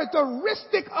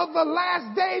characteristic of the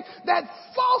last days that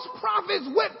false prophets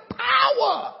with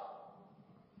power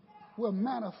will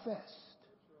manifest.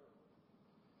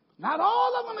 Not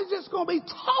all of them are just going to be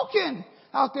talking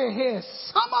out their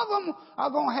heads. Some of them are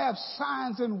going to have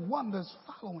signs and wonders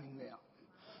following them.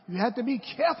 You have to be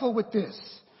careful with this.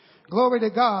 Glory to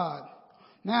God.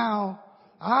 Now,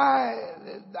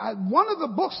 one of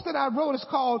the books that I wrote is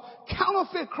called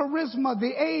Counterfeit Charisma,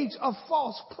 the Age of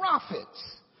False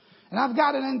Prophets. And I've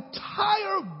got an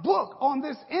entire book on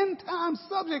this end time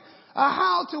subject of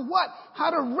how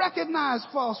to recognize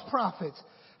false prophets,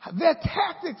 their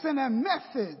tactics and their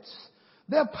methods,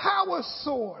 their power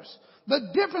source,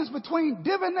 the difference between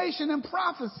divination and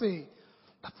prophecy,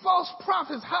 the false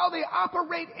prophets, how they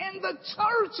operate in the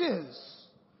churches.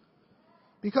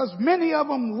 Because many of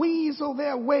them weasel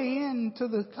their way into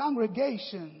the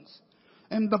congregations.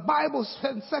 And the Bible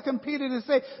said in 2 Peter to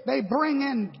say they bring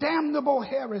in damnable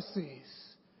heresies.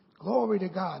 Glory to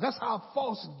God. That's how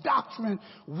false doctrine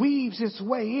weaves its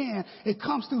way in. It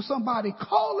comes through somebody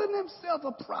calling himself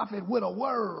a prophet with a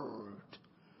word.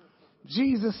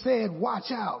 Jesus said,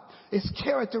 watch out. It's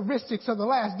characteristics of the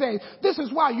last days. This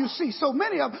is why you see so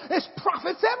many of them. It's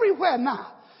prophets everywhere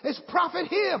now. It's prophet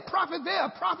here, prophet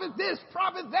there, prophet this,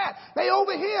 prophet that. They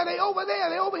over here, they over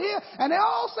there, they over here. And they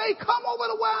all say, come over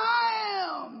to where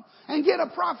I am and get a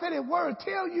prophetic word.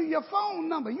 Tell you your phone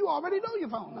number. You already know your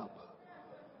phone number.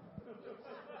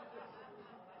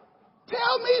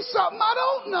 Tell me something I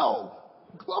don't know.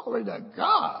 Glory to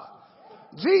God.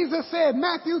 Jesus said,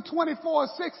 Matthew 24,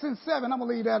 6 and 7. I'm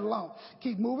going to leave that alone.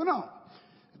 Keep moving on.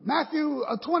 Matthew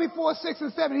 24, 6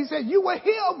 and 7. He said, you will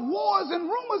hear of wars and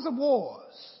rumors of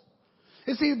wars.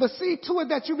 You see, but see to it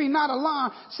that you be not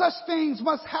alarmed. Such things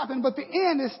must happen, but the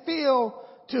end is still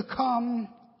to come.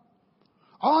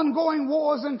 Ongoing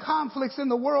wars and conflicts in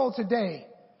the world today.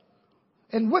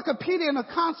 And Wikipedia and the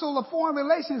Council of Foreign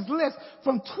Relations list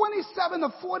from 27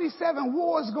 to 47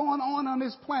 wars going on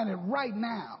this planet right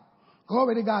now.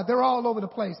 Glory to God. They're all over the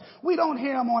place. We don't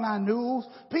hear them on our news.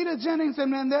 Peter Jennings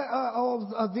and then the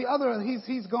other,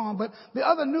 he's gone, but the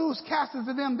other newscasters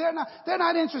of them, they're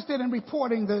not interested in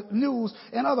reporting the news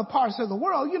in other parts of the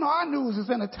world. You know, our news is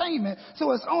entertainment,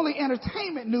 so it's only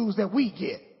entertainment news that we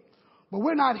get. But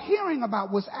we're not hearing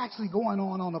about what's actually going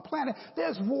on the planet.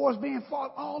 There's wars being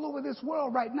fought all over this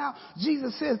world right now.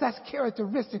 Jesus says that's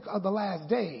characteristic of the last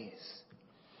days.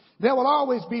 There will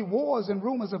always be wars and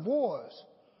rumors of wars.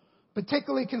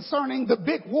 particularly concerning the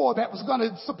big war that was going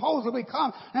to supposedly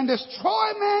come and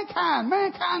destroy mankind.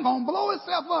 Mankind going to blow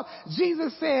itself up.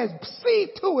 Jesus says, see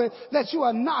to it that you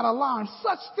are not alarmed.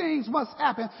 Such things must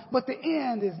happen, but the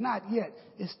end is not yet.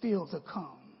 It's still to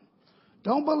come.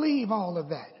 Don't believe all of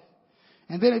that.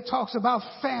 And then it talks about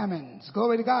famines.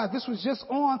 Glory to God. This was just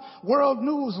on world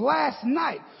news last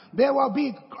night. There will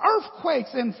be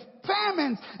earthquakes and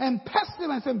famines and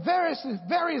pestilence in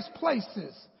various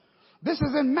places. This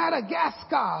is in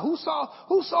Madagascar. Who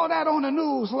saw that on the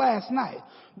news last night?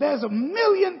 There's 1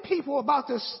 million people about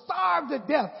to starve to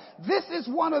death. This is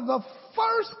one of the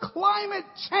first climate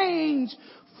change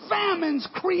famines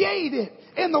created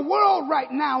in the world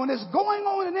right now, and it's going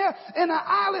on in there in an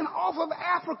island off of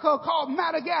Africa called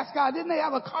Madagascar. Didn't they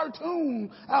have a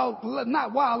cartoon out not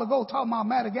a while ago talking about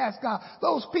Madagascar?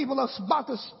 Those people are about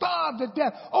to starve to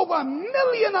death. Over 1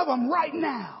 million of them right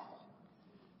now.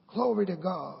 Glory to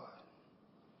God.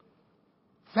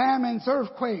 Famines,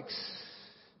 earthquakes,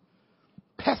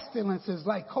 pestilences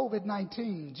like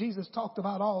COVID-19. Jesus talked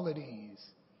about all of these.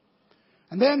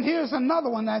 And then here's another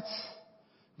one that's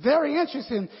very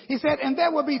interesting. He said, and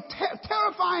there will be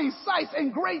terrifying sights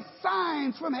and great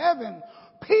signs from heaven.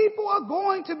 People are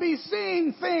going to be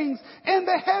seeing things in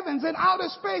the heavens and outer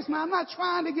space. Now, I'm not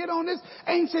trying to get on this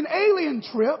ancient alien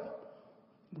trip.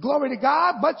 Glory to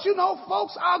God. But you know,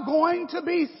 folks are going to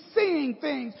be seeing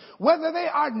things, whether they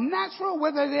are natural,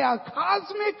 whether they are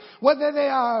cosmic, whether they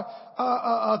are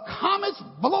comets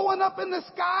blowing up in the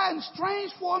sky and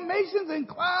strange formations and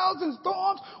clouds and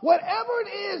storms. Whatever it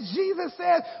is, Jesus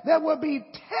said there will be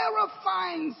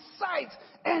terrifying sights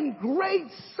and great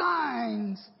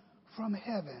signs from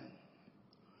heaven.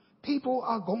 People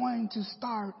are going to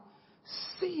start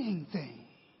seeing things.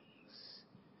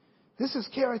 This is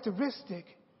characteristic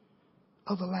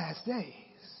of the last days.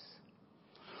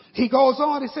 He goes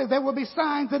on, he says, there will be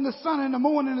signs in the sun and the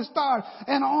moon and the stars,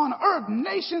 and on earth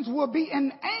nations will be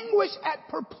in anguish at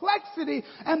perplexity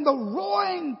and the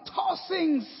roaring,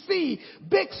 tossing sea,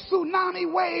 big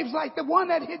tsunami waves like the one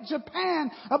that hit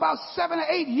Japan about 7 or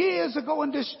 8 years ago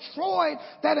and destroyed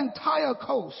that entire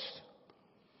coast.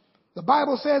 The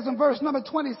Bible says in verse number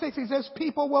 26, he says,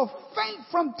 people will faint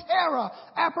from terror,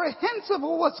 apprehensive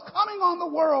of what's coming on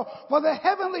the world, for the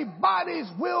heavenly bodies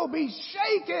will be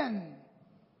shaken.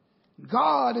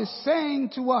 God is saying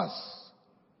to us,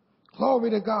 glory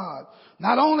to God,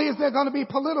 not only is there going to be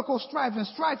political strife and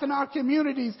strife in our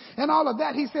communities and all of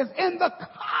that, he says, in the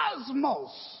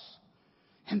cosmos,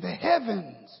 in the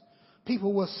heavens,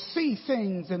 people will see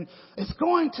things, and it's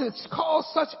going to cause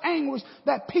such anguish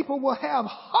that people will have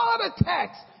heart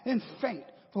attacks and faint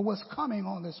for what's coming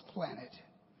on this planet.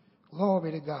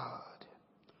 Glory to God.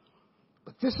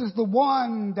 But this is the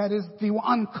one that is the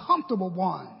uncomfortable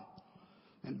one.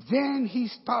 And then he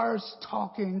starts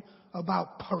talking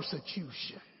about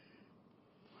persecution.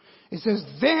 It says,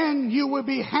 then you will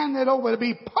be handed over to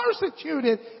be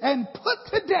persecuted and put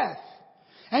to death.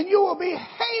 And you will be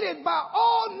hated by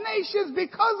all nations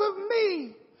because of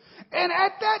me. And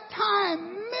at that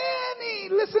time, many,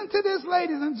 listen to this,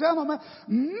 ladies and gentlemen,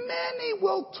 many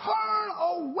will turn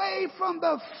away from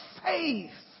the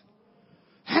faith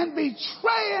and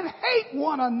betray and hate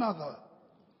one another.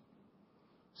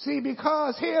 See,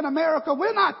 because here in America,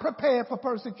 we're not prepared for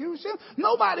persecution.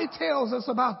 Nobody tells us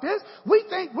about this. We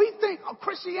think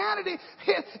Christianity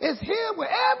is here where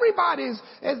everybody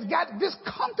has got this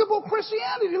comfortable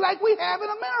Christianity like we have in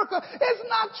America. It's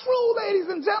not true, ladies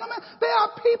and gentlemen. There are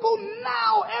people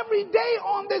now every day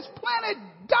on this planet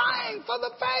dying for the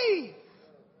faith.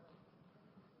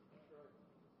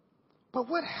 But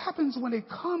what happens when it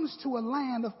comes to a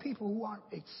land of people who aren't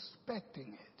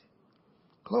expecting it?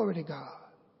 Glory to God.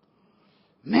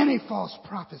 Many false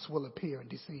prophets will appear and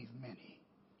deceive many.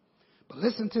 But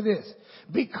listen to this.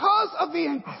 Because of the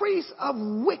increase of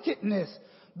wickedness,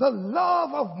 the love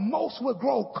of most will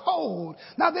grow cold.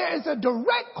 Now there is a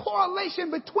direct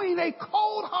correlation between a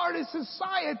cold-hearted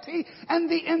society and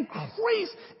the increase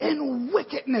in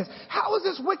wickedness. How is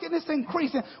this wickedness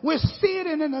increasing? We're seeing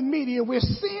it in the media. We're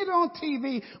seeing it on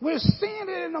TV. We're seeing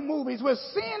it in the movies. We're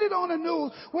seeing it on the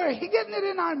news. We're getting it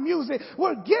in our music.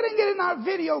 We're getting it in our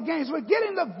video games. We're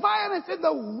getting the violence and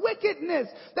the wickedness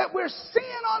that we're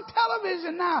seeing on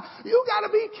television now. You got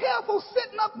to be careful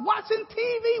sitting up watching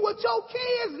TV with your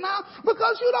kids now,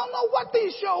 because you don't know what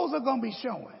these shows are going to be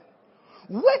showing.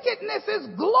 Wickedness is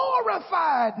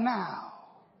glorified now.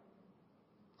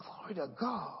 Glory to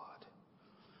God.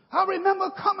 I remember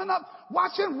coming up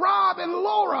watching Rob and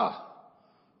Laura,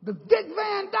 the Dick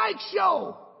Van Dyke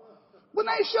show. When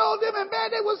they showed them in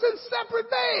bed, they was in separate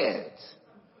beds.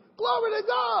 Glory to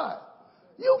God.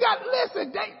 You got,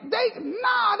 listen,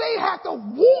 they got the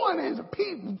warnings of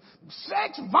people,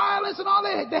 sex, violence, and all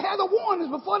that. They had the warnings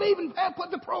before they even had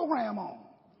put the program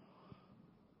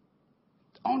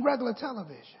on regular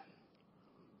television.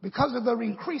 Because of the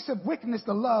increase of wickedness,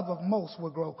 the love of most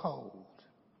will grow cold.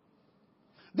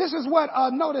 This is what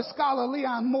noted scholar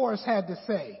Leon Morris had to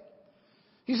say.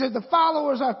 He said the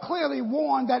followers are clearly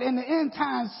warned that in the end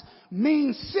times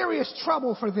means serious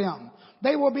trouble for them.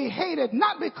 They will be hated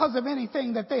not because of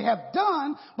anything that they have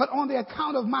done, but on the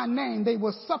account of my name. They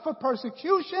will suffer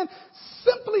persecution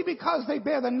simply because they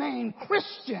bear the name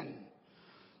Christian.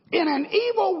 In an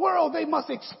evil world, they must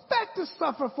expect to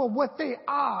suffer for what they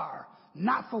are,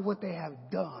 not for what they have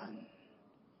done.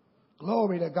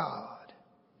 Glory to God.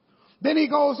 Then he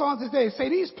goes on to say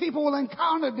these people will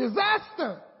encounter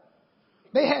disaster.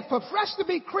 They had professed to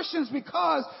be Christians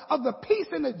because of the peace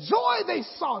and the joy they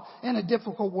sought in a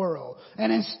difficult world.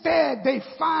 And instead they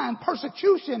find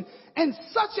persecution. In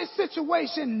such a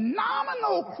situation,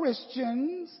 nominal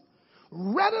Christians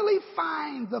readily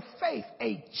find the faith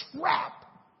a trap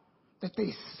that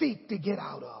they seek to get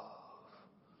out of.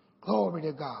 Glory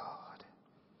to God.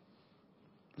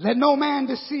 Let no man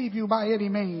deceive you by any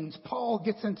means. Paul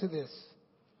gets into this.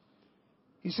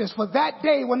 He says, for that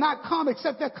day will not come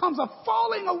except there comes a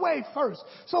falling away first.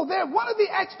 So one of the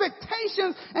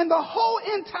expectations in the whole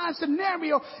end time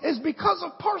scenario is because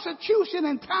of persecution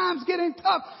and times getting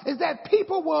tough, is that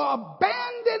people will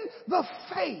abandon the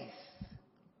faith.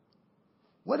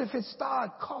 What if it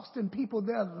started costing people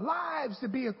their lives to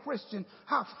be a Christian?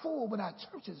 How full would our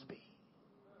churches be?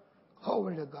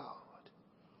 Glory to God.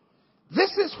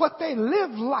 This is what they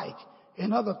live like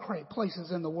in other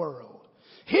places in the world.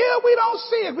 Here we don't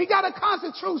see it. We got a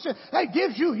constitution that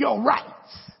gives you your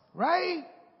rights, right?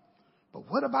 But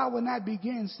what about when that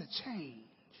begins to change?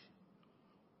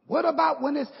 What about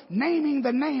when it's naming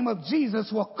the name of Jesus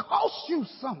will cost you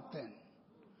something?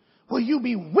 Will you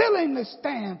be willing to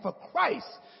stand for Christ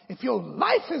if your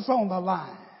life is on the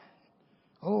line?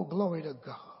 Oh, glory to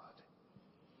God.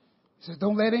 He says,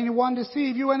 don't let anyone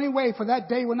deceive you anyway, for that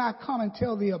day will not come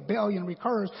until the rebellion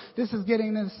recurs. This is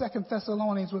getting into 2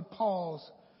 Thessalonians, what Paul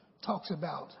talks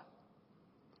about.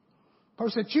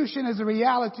 Persecution is a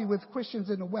reality which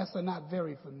Christians in the West are not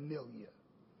very familiar.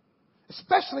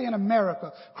 Especially in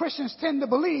America, Christians tend to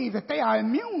believe that they are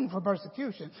immune from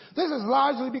persecution. This is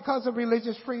largely because of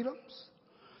religious freedoms.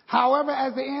 However,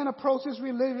 as the end approaches,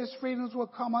 religious freedoms will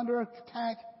come under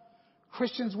attack.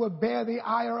 Christians will bear the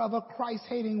ire of a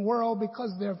Christ-hating world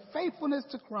because their faithfulness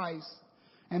to Christ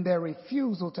and their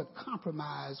refusal to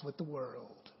compromise with the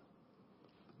world.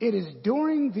 It is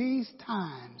during these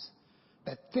times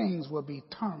that things will be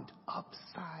turned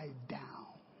upside down.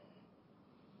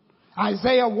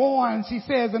 Isaiah warns, he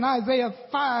says in Isaiah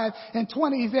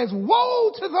 5:20, he says,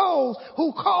 woe to those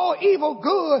who call evil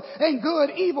good and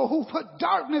good evil, who put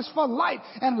darkness for light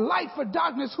and light for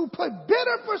darkness, who put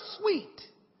bitter for sweet.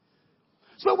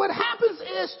 So what happens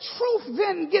is truth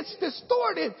then gets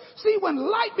distorted. See, when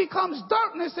light becomes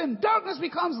darkness and darkness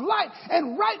becomes light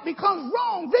and right becomes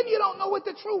wrong, then you don't know what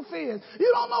the truth is.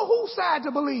 You don't know whose side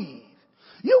to believe.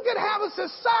 You could have a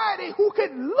society who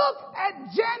could look at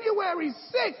January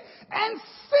 6th and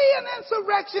see an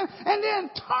insurrection and then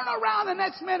turn around the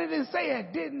next minute and say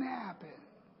it didn't happen.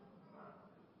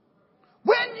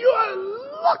 When you're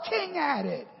looking at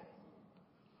it,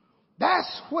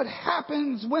 that's what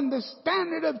happens when the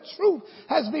standard of truth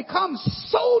has become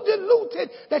so diluted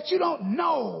that you don't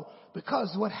know.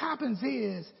 Because what happens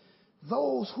is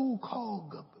those who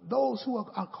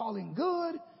are calling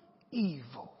good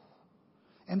evil,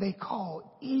 and they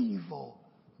call evil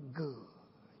good.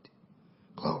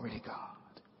 Glory to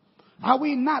God. Are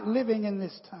we not living in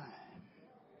this time?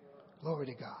 Glory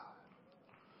to God.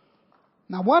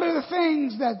 Now, one of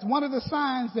the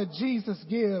signs that Jesus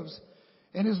gives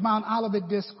in his Mount Olivet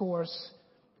discourse,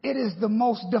 it is the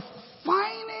most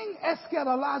defining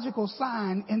eschatological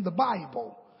sign in the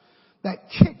Bible that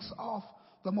kicks off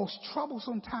the most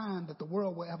troublesome time that the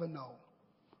world will ever know.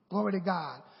 Glory to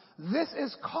God. This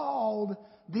is called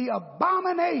the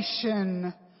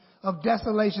abomination of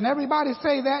desolation. Everybody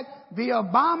say that. The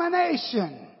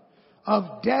abomination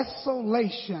of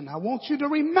desolation. I want you to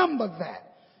remember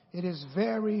that. It is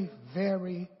very,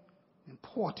 very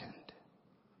important.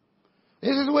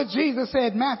 This is what Jesus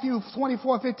said, Matthew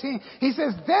 24:15. He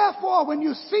says, therefore, when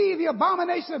you see the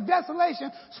abomination of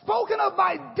desolation spoken of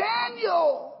by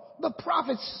Daniel, the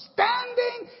prophet,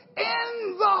 standing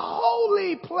in the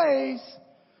holy place,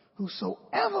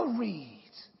 whosoever reads,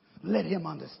 let him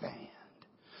understand.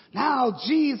 Now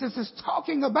Jesus is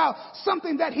talking about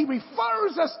something that he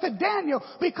refers us to Daniel,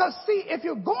 because see, if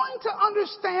you're going to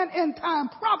understand end time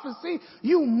prophecy,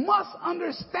 you must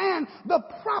understand the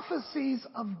prophecies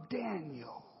of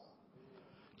Daniel.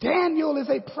 Daniel is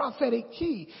a prophetic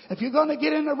key. If you're going to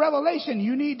get into Revelation,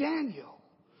 you need Daniel.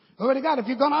 Glory to God. If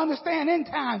you're going to understand end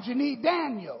times, you need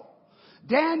Daniel.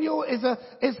 Daniel sets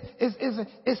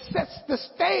the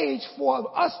stage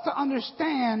for us to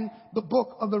understand the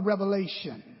book of the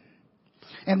Revelation.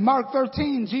 In Mark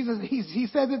 13, Jesus, he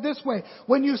says it this way: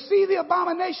 when you see the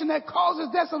abomination that causes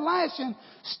desolation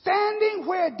standing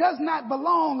where it does not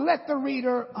belong, let the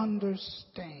reader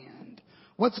understand.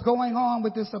 What's going on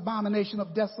with this abomination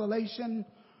of desolation?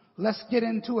 Let's get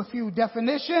into a few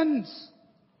definitions.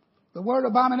 The word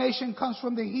abomination comes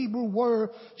from the Hebrew word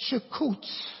shekutz,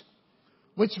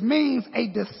 which means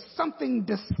something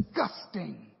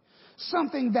disgusting,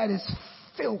 something that is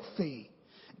filthy,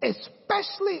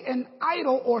 especially an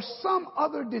idol or some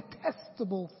other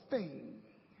detestable thing.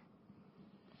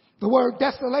 The word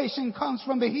desolation comes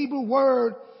from the Hebrew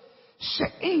word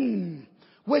she'im,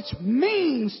 which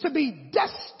means to be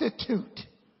destitute,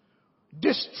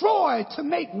 destroyed, to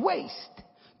make waste.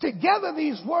 Together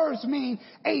these words mean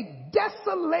a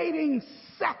desolating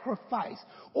sacrifice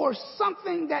or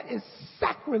something that is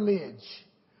sacrilege.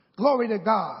 Glory to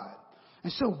God.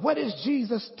 And so what is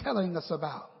Jesus telling us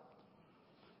about?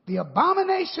 The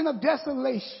abomination of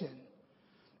desolation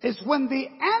is when the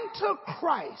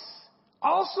Antichrist,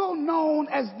 also known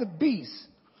as the beast,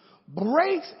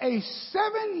 breaks a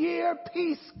 7-year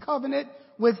peace covenant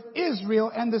with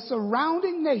Israel and the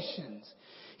surrounding nations.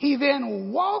 He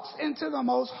then walks into the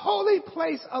most holy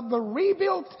place of the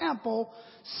rebuilt temple,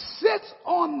 sits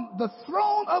on the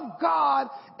throne of God,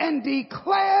 and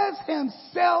declares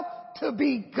himself to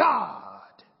be God.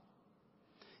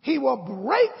 He will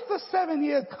break the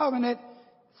 7-year covenant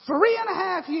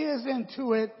 3.5 years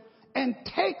into it and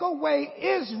take away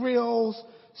Israel's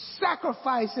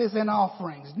sacrifices and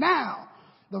offerings. Now,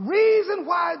 the reason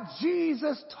why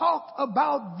Jesus talked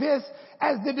about this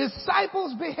as the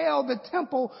disciples beheld the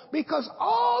temple, because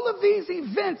all of these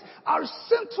events are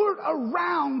centered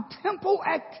around temple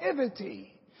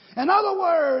activity. In other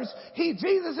words,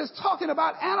 Jesus is talking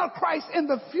about Antichrist in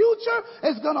the future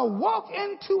is going to walk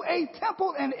into a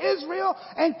temple in Israel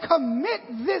and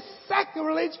commit this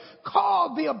sacrilege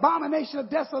called the abomination of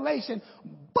desolation.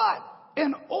 But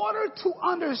in order to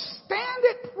understand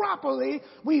it properly,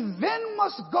 we then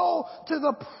must go to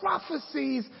the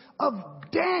prophecies of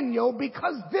Daniel,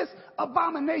 because this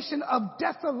abomination of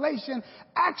desolation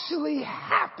actually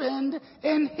happened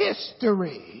in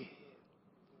history.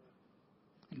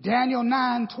 Daniel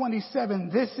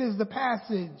 9:27, this is the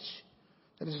passage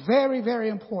that is very, very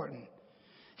important.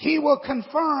 He will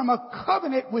confirm a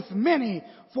covenant with many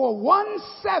for 1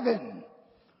 7.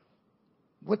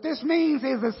 What this means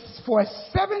is for a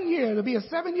 7 year, to be a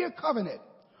 7-year covenant.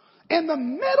 In the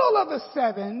middle of the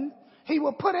 7, he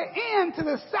will put an end to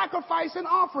the sacrifice and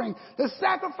offering. The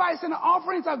sacrifice and the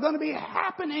offerings are going to be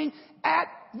happening at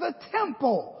the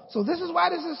temple. So this is why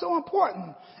this is so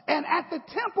important. And at the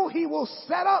temple, he will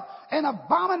set up an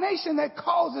abomination that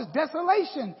causes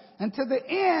desolation until the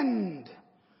end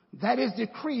that is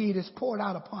decreed is poured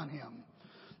out upon him.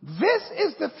 This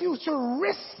is the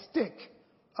futuristic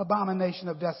abomination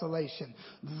of desolation.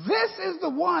 This is the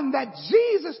one that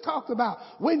Jesus talked about.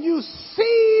 When you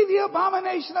see the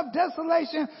abomination of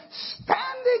desolation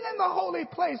standing in the holy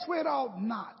place where it ought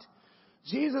not.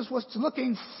 Jesus was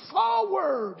looking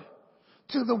forward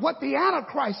to what the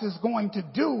Antichrist is going to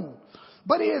do.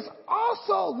 But he is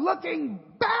also looking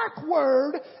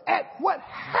backward at what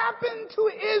happened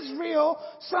to Israel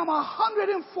some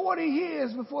 140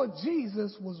 years before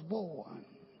Jesus was born.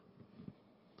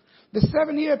 The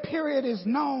 7-year period is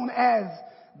known as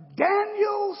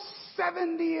Daniel's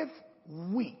 70th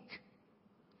week.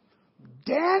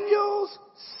 Daniel's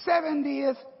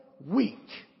 70th week.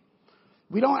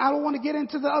 I don't want to get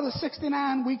into the other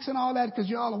 69 weeks and all that, because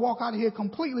you all will walk out of here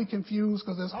completely confused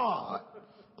because it's hard.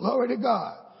 Glory to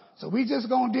God. So we just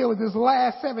going to deal with this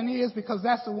last 7 years because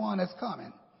that's the one that's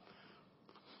coming.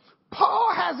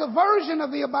 Paul has a version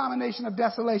of the abomination of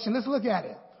desolation. Let's look at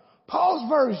it. Paul's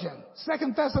version,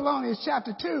 2 Thessalonians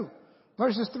chapter 2,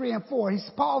 verses 3 and 4.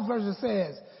 Paul's version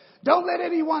says, don't let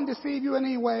anyone deceive you in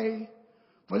any way,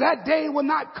 for that day will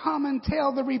not come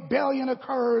until the rebellion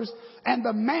occurs and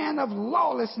the man of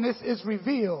lawlessness is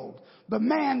revealed, the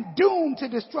man doomed to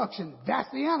destruction. That's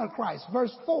the Antichrist.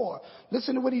 Verse 4,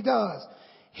 listen to what he does.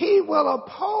 He will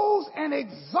oppose and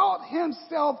exalt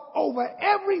himself over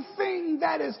everything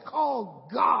that is called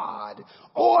God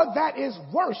or that is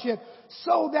worship,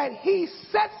 so that he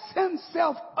sets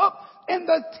himself up in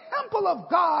the temple of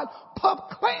God,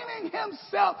 proclaiming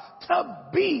himself to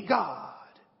be God.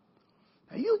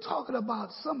 Now you talking about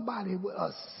somebody with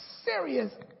a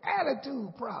serious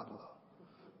attitude problem.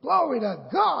 Glory to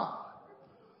God.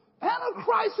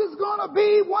 Antichrist is going to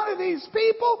be one of these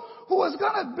people who is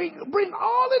going to bring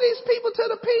all of these people to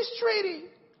the peace treaty.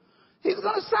 He's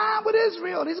going to sign with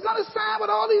Israel. He's going to sign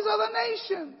with all these other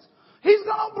nations. He's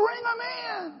going to bring them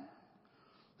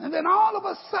in. And then all of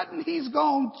a sudden he's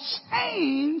going to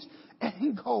change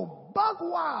and go buck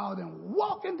wild and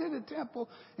walk into the temple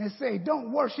and say,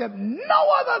 don't worship no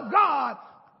other God.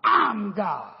 I'm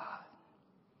God.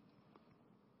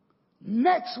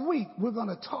 Next week, we're going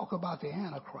to talk about the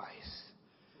Antichrist.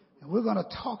 And we're going to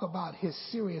talk about his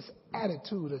serious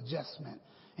attitude adjustment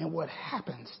and what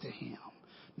happens to him.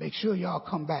 Make sure y'all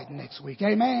come back next week.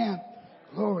 Amen.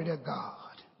 Glory to God.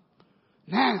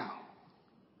 Now,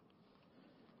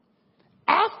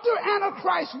 after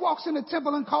Antichrist walks in the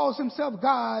temple and calls himself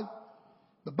God,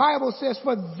 the Bible says,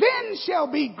 for then shall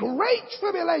be great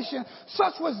tribulation,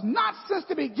 such was not since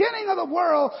the beginning of the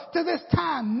world to this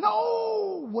time,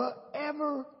 no will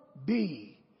ever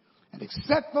be. And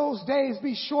except those days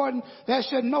be shortened, there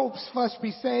should no flesh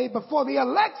be saved. But for the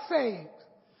elect saved,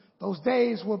 those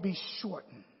days will be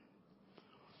shortened.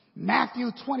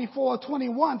 Matthew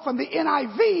 24:21 from the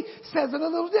NIV says it a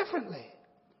little differently.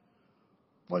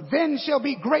 For then shall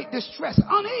be great distress,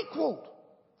 unequaled,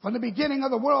 from the beginning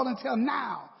of the world until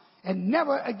now, and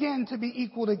never again to be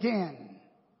equaled again.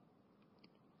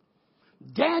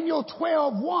 Daniel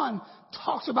 12:1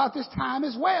 talks about this time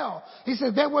as well. He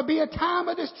says there will be a time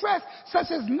of distress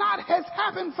such as not has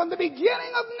happened from the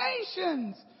beginning of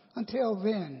nations until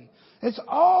then. It's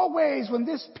always when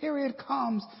this period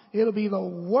comes, it'll be the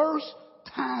worst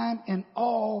time in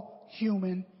all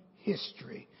human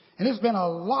history. And there's been a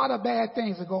lot of bad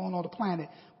things that go on the planet,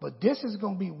 but this is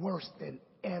going to be worse than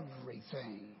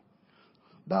everything.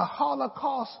 The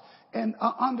Holocaust and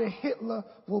under Hitler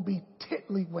will be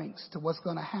tiddlywinks to what's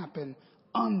going to happen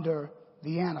under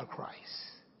the Antichrist.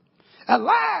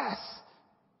 Alas,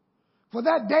 for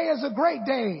that day is a great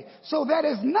day, so that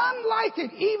is none like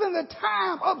it, even the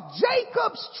time of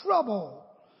Jacob's trouble.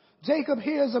 Jacob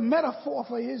here is a metaphor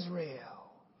for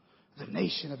Israel, the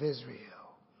nation of Israel.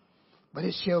 But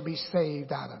it shall be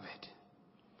saved out of it.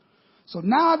 So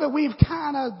now that we've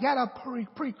kind of got a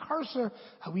precursor,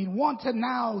 we want to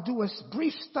now do a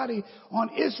brief study on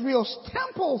Israel's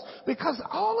temples, because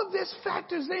all of this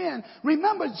factors in.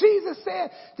 Remember, Jesus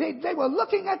said they were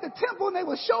looking at the temple and they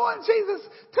were showing Jesus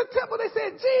to the temple. They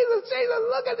said, Jesus,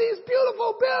 look at these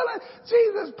beautiful buildings.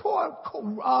 Jesus poured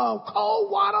cold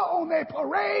water on their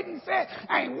parade and said,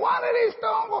 ain't one of these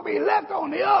stones going to be left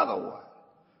on the other one.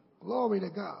 Glory to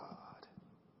God.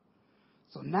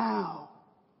 So now,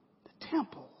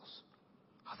 temples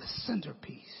are the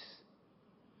centerpiece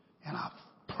and are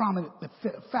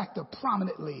factor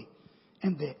prominently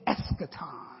in the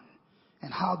eschaton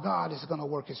and how God is going to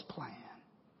work his plan.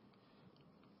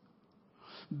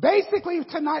 Basically,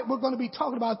 tonight we're going to be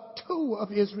talking about two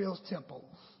of Israel's temples.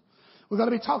 We're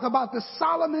going to be talking about the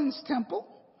Solomon's temple,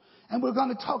 and we're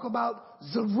going to talk about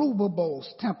Zerubbabel's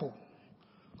temple.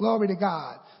 Glory to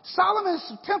God.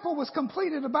 Solomon's temple was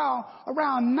completed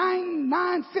around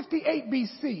 958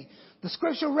 BC. The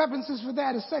scriptural references for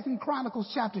that is 2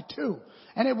 Chronicles chapter 2.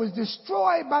 And it was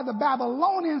destroyed by the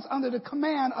Babylonians under the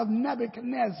command of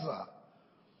Nebuchadnezzar.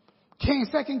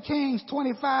 2 Kings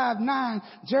 25:9,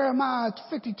 Jeremiah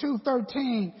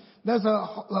 52:13. There's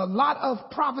a lot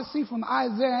of prophecy from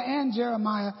Isaiah and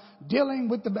Jeremiah dealing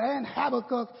with and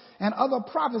Habakkuk and other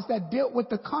prophets that dealt with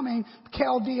the coming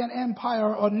Chaldean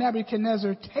Empire or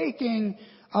Nebuchadnezzar taking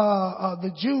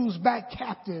the Jews back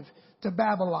captive to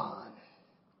Babylon.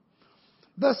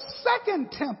 The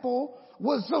second temple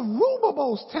was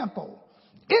Zerubbabel's temple.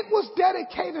 It was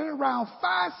dedicated around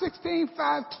 516,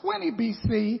 520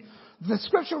 BC. The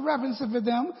scripture reference for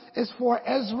them is for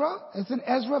Ezra. It's in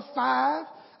Ezra 5.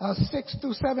 6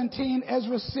 through 17,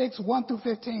 Ezra 6, 1 through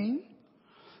 15.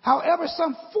 However,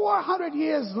 some 400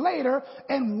 years later,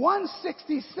 in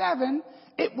 167,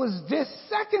 it was this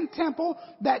second temple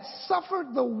that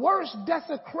suffered the worst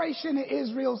desecration in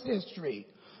Israel's history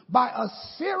by a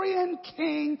Syrian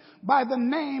king by the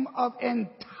name of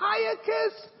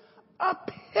Antiochus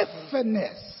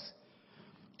Epiphanes.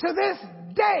 To this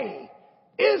day,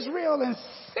 Israel and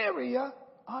Syria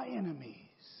are enemies.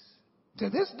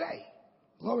 To this day.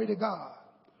 Glory to God.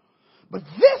 But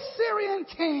this Syrian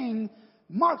king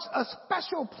marks a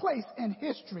special place in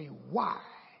history. Why?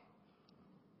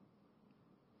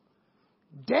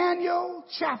 Daniel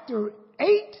chapter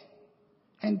 8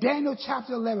 and Daniel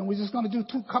chapter 11. We're just going to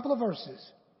do couple of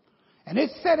verses. And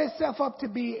it set itself up to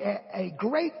be a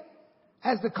great,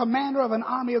 as the commander of an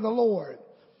army of the Lord.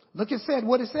 Look, it said,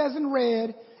 what it says in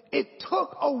red, it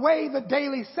took away the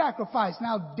daily sacrifice.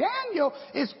 Now, Daniel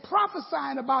is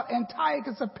prophesying about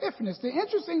Antiochus Epiphanes. The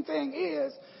interesting thing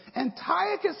is,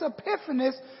 Antiochus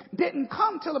Epiphanes didn't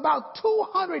come till about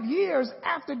 200 years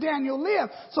after Daniel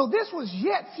lived. So this was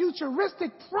yet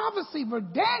futuristic prophecy for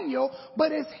Daniel,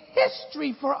 but it's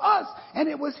history for us, and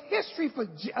it was history for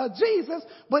Jesus,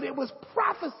 but it was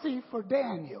prophecy for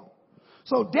Daniel.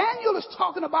 So Daniel is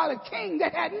talking about a king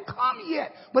that hadn't come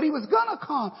yet, but he was going to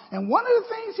come. And one of the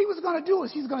things he was going to do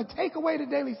is he's going to take away the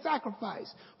daily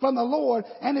sacrifice from the Lord,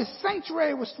 and his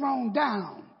sanctuary was thrown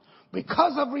down.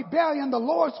 Because of rebellion, the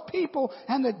Lord's people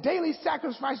and the daily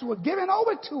sacrifice were given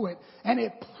over to it, and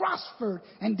it prospered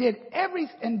and did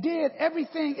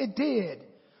everything it did.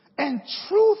 And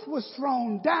truth was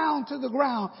thrown down to the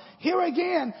ground. Here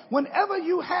again, whenever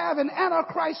you have an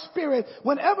Antichrist spirit,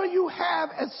 whenever you have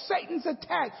a Satan's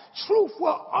attack, truth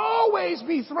will always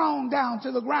be thrown down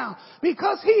to the ground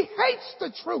because he hates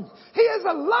the truth. He is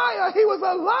a liar. He was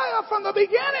a liar from the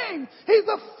beginning. He's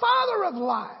the father of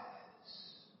lies.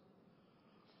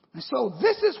 And so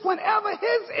this is whenever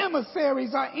his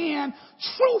emissaries are in,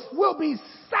 truth will be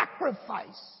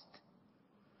sacrificed.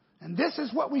 And this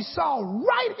is what we saw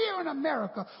right here in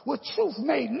America, where truth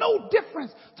made no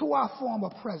difference to our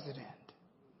former president.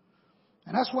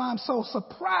 And that's why I'm so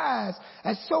surprised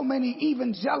at so many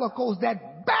evangelicals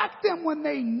that backed him when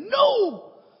they knew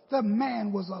the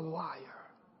man was a liar.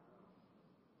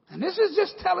 And this is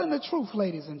just telling the truth,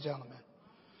 ladies and gentlemen.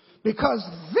 Because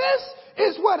this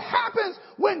is what happens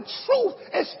when truth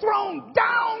is thrown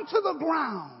down to the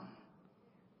ground.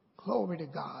 Glory to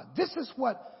God. This is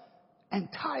what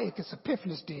Antiochus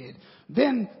Epiphanes did.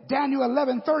 Then Daniel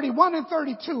 11:31 and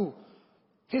 32.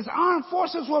 His armed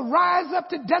forces will rise up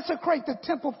to desecrate the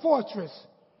temple fortress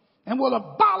and will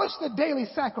abolish the daily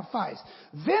sacrifice.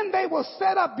 Then they will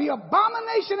set up the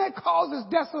abomination that causes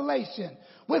desolation.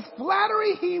 With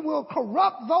flattery he will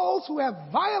corrupt those who have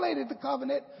violated the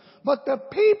covenant, but the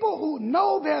people who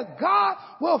know their God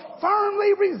will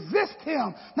firmly resist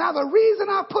him. Now the reason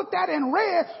I put that in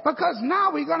red, because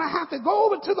now we're going to have to go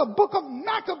over to the book of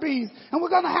Maccabees, and we're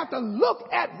going to have to look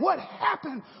at what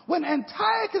happened when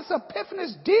Antiochus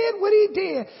Epiphanes did what he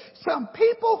did. Some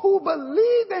people who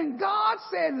believed in God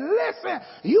said, listen,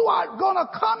 you are going to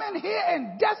come in here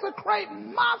and desecrate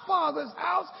my father's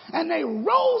house, and they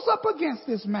rose up against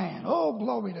this man. Oh,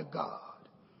 glory to God.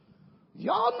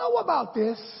 Y'all know about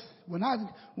this.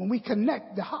 When we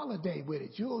connect the holiday with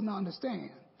it, you'll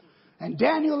understand. And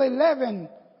Daniel 8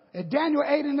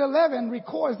 and 11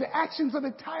 records the actions of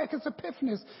Antiochus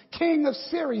Epiphanes, king of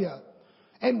Syria.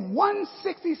 In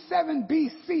 167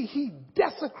 BC, he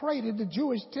desecrated the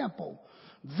Jewish temple.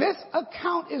 This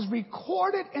account is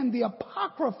recorded in the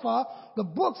Apocrypha, the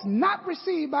books not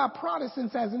received by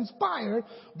Protestants as inspired,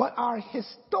 but are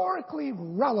historically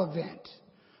relevant.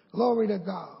 Glory to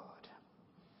God.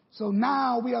 So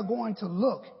now we are going to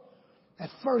look at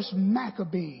First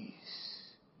Maccabees,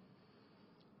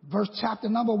 chapter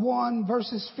number 1,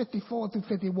 verses 54 through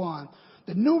 51,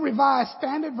 the New Revised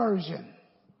Standard Version.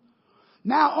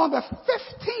 Now on the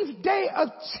 15th day of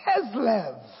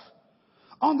Chislev,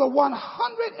 on the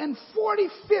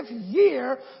 145th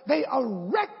year, they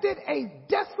erected a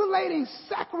desolating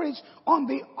sacrilege on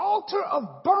the altar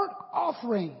of burnt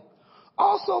offering.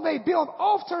 Also, they built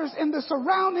altars in the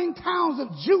surrounding towns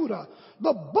of Judah.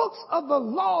 The books of the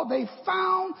law they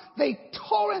found, they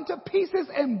tore into pieces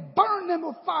and burned them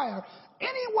with fire.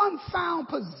 Anyone found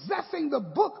possessing the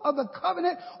book of the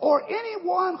covenant or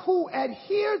anyone who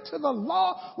adhered to the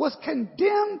law was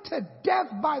condemned to death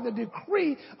by the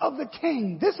decree of the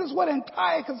king. This is what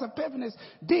Antiochus Epiphanes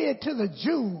did to the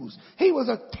Jews. He was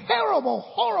a terrible,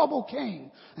 horrible king.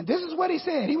 And this is what he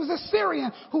said. He was a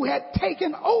Syrian who had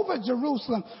taken over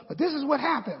Jerusalem. But this is what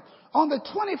happened. On the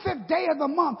 25th day of the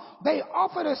month, they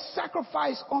offered a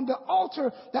sacrifice on the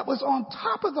altar that was on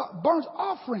top of the burnt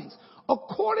offerings.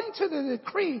 According to the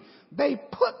decree, they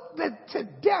put to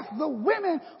death the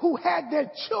women who had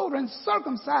their children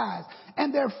circumcised,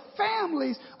 and their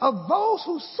families of those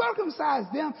who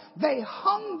circumcised them, they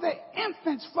hung the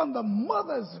infants from the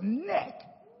mother's neck.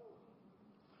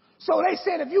 So they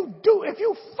said, if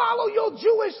you follow your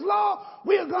Jewish law,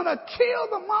 we're going to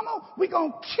kill the mama, we're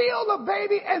going to kill the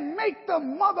baby and make the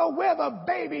mother wear the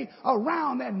baby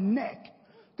around their neck.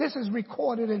 This is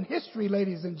recorded in history,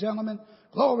 ladies and gentlemen.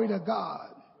 Glory to God.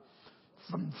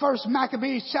 From 1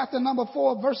 Maccabees chapter number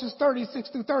 4, verses 36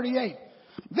 through 38.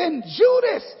 Then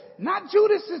Judas, not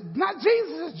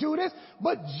Jesus' Judas,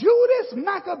 but Judas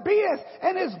Maccabeus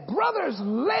and his brothers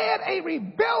led a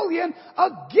rebellion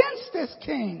against this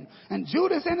king. And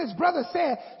Judas and his brothers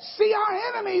said, see,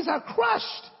 our enemies are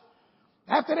crushed.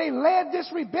 After they led this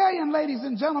rebellion, ladies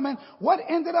and gentlemen, what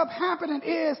ended up happening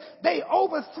is they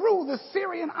overthrew the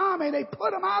Syrian army. They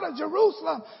put them out of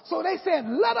Jerusalem. So they said,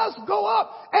 let us go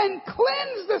up and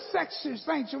cleanse the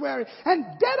sanctuary and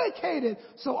dedicate it.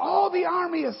 So all the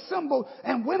army assembled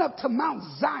and went up to Mount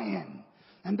Zion.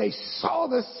 And they saw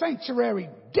the sanctuary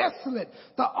desolate,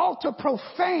 the altar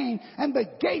profane, and the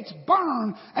gates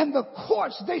burned, and the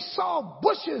courts, they saw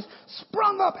bushes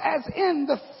sprung up as in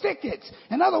the thickets.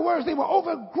 In other words, they were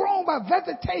overgrown by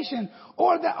vegetation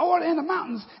or in the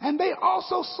mountains. And they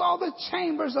also saw the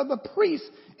chambers of the priests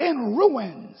in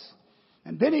ruins.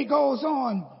 And then he goes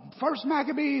on, 1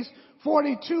 Maccabees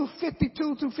 42,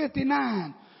 52 to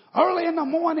 59. Early in the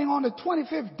morning on the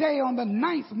 25th day on the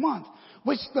 9th month,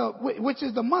 which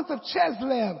is the month of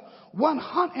Chislev,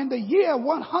 in the year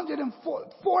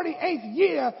 148th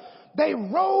year, they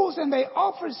rose and they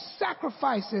offered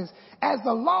sacrifices as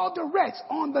the law directs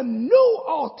on the new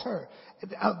altar.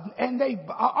 And they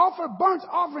offered burnt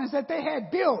offerings that they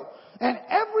had built. And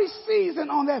every season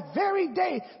on that very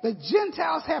day, the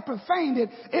Gentiles had profaned it.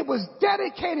 It was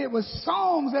dedicated with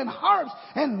songs and harps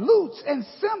and lutes and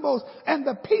cymbals. And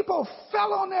the people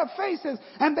fell on their faces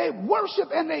and they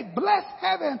worshiped and they blessed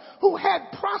heaven who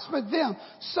had prospered them.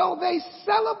 So they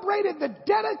celebrated the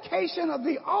dedication of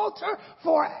the altar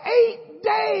for 8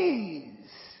 days.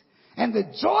 And the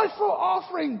joyful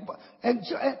offering, and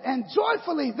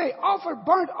joyfully they offered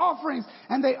burnt offerings,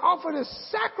 and they offered a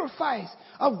sacrifice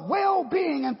of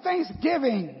well-being and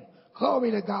thanksgiving.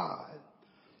 Glory to God.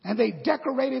 And they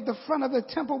decorated the front of the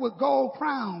temple with gold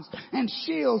crowns and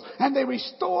shields, and they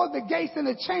restored the gates and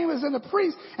the chambers and the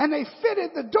priests, and they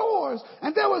fitted the doors.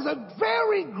 And there was a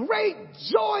very great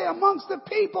joy amongst the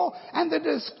people, and the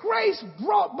disgrace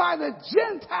brought by the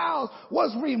Gentiles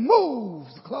was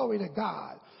removed. Glory to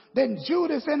God. Then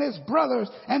Judas and his brothers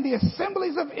and the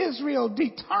assemblies of Israel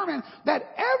determined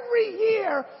that every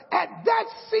year at that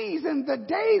season, the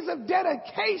days of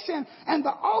dedication and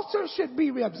the altar should be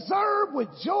observed with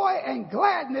joy and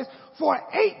gladness for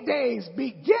 8 days,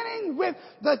 beginning with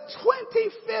the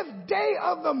 25th day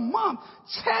of the month,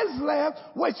 Chislev,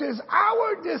 which is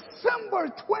our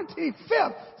December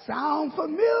 25th. Sound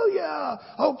familiar?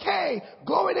 Okay,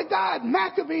 glory to God.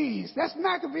 Maccabees, that's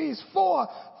Maccabees 4,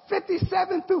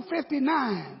 57 through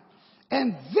 59.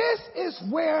 And this is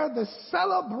where the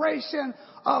celebration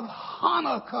of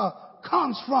Hanukkah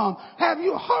comes from. Have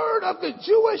you heard of the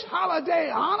Jewish holiday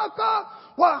Hanukkah?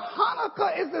 Well,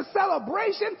 Hanukkah is the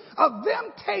celebration of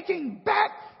them taking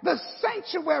back the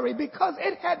sanctuary because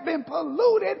it had been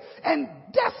polluted and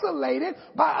desolated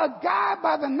by a guy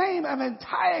by the name of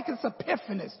Antiochus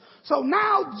Epiphanes. So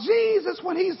now Jesus,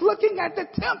 when he's looking at the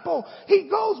temple, he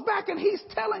goes back and he's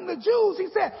telling the Jews, he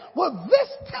said, well,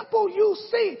 this temple you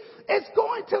see, it's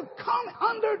going to come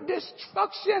under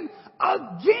destruction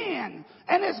again.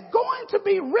 And it's going to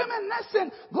be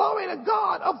reminiscent, glory to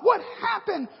God, of what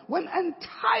happened when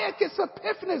Antiochus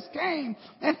Epiphanes came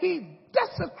and he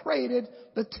desecrated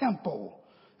the temple.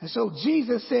 And so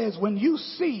Jesus says, when you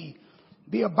see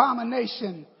the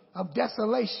abomination of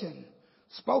desolation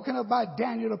spoken of by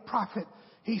Daniel the prophet,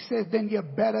 he said, then you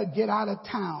better get out of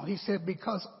town. He said,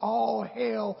 because all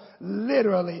hell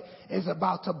literally is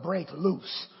about to break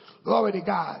loose. Glory to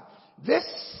God. This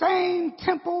same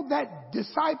temple that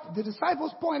the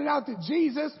disciples pointed out to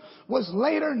Jesus was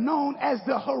later known as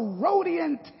the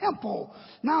Herodian temple.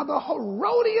 Now, the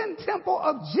Herodian temple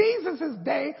of Jesus'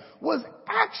 day was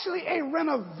actually a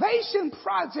renovation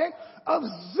project of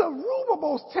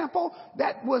Zerubbabel's temple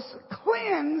that was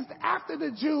cleansed after the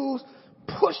Jews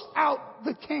pushed out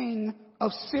the king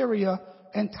of Syria,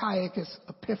 Antiochus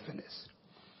Epiphanes.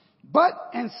 But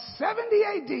in 70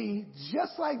 AD,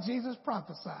 just like Jesus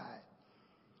prophesied,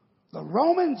 the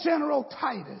Roman general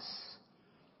Titus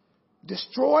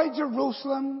destroyed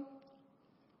Jerusalem,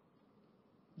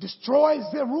 destroyed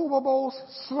Zerubbabel's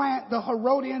slant, the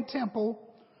Herodian temple,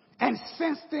 and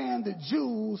since then the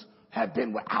Jews have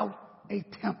been without a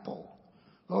temple.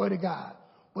 Glory to God.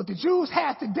 What the Jews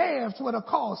have today is what are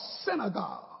called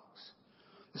synagogues.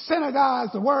 The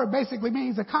synagogues, the word basically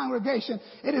means a congregation.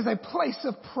 It is a place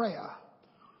of prayer.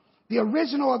 The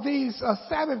original of these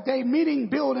Sabbath day meeting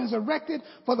buildings erected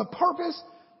for the purpose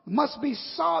must be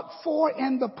sought for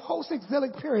in the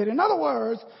post-exilic period. In other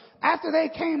words, after they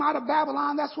came out of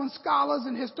Babylon, that's when scholars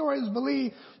and historians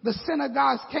believe the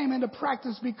synagogues came into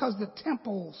practice because the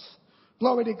temples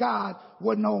glory to God,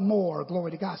 were no more.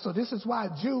 Glory to God. So this is why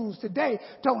Jews today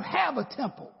don't have a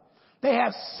temple. They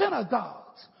have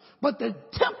synagogues. But the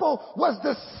temple was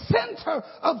the center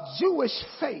of Jewish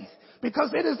faith,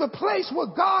 because it is the place where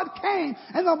God came,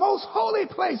 in the most holy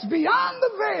place beyond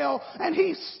the veil, and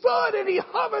he stood and he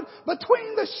hovered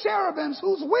between the cherubims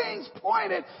whose wings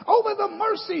pointed over the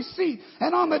mercy seat.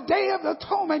 And on the day of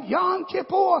atonement, Yom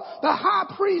Kippur, the high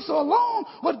priest alone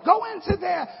would go into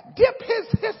there, dip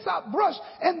his hyssop brush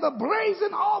in the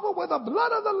brazen altar where the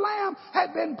blood of the lamb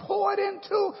had been poured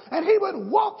into, and he would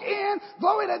walk in,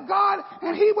 glory to God,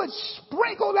 and he would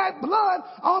sprinkle that blood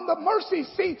on the mercy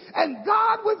seat, and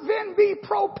God would then be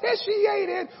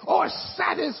propitiated or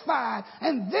satisfied.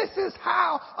 And this is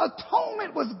how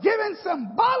atonement was given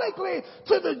symbolically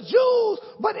to the Jews,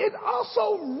 but it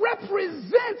also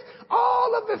represents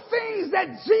all of the things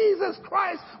that Jesus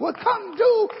Christ would come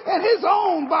do in his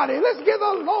own body. Let's give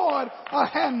the Lord a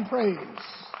hand praise.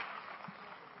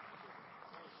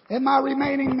 In my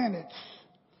remaining minutes,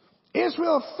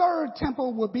 Israel's third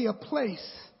temple will be a place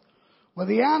where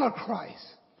the Antichrist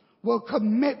will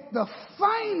commit the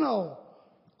final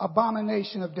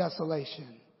abomination of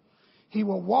desolation. He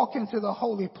will walk into the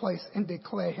holy place and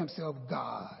declare himself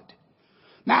God.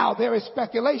 Now, there is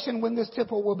speculation when this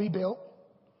temple will be built.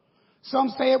 Some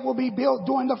say it will be built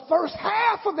during the first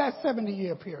half of that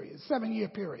 7-year period.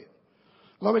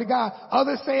 Glory to God.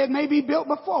 Others say it may be built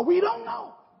before. We don't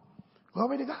know.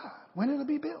 Glory to God. When it'll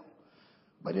be built.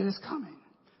 But it is coming.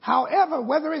 However,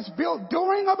 whether it's built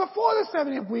during or before the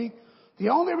 70th week, the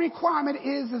only requirement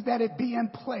is that it be in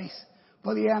place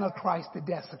for the Antichrist to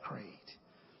desecrate.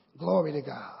 Glory to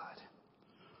God.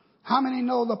 How many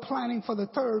know the planning for the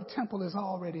third temple is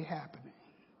already happening?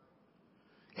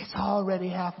 It's already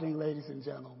happening, ladies and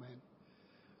gentlemen.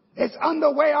 It's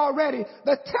underway already.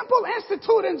 The Temple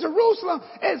Institute in Jerusalem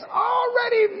is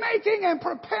already making and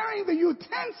preparing the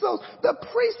utensils, the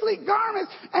priestly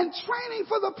garments, and training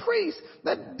for the priests.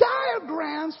 The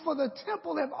diagrams for the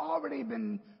temple have already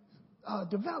been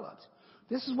developed.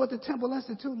 This is what the Temple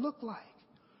Institute looked like.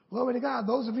 Glory to God.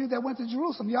 Those of you that went to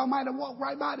Jerusalem, y'all might have walked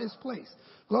right by this place.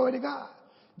 Glory to God.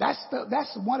 That's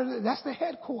the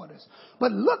headquarters.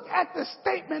 But look at the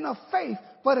statement of faith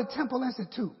for the Temple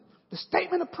Institute. The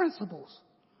statement of principles.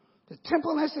 The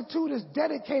Temple Institute is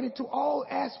dedicated to all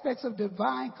aspects of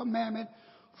divine commandment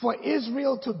for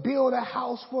Israel to build a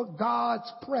house for God's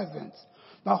presence.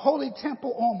 The Holy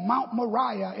Temple on Mount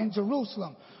Moriah in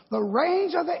Jerusalem. The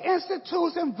range of the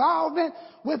Institute's involvement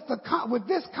with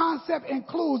this concept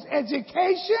includes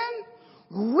education,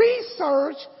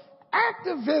 research,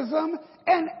 activism,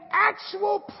 and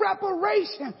actual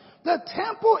preparation. The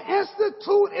Temple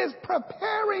Institute is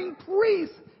preparing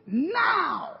priests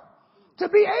now to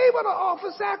be able to offer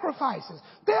sacrifices.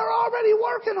 They're already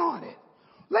working on it.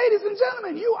 Ladies and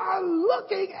gentlemen, you are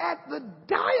looking at the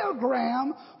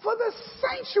diagram for the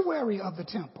sanctuary of the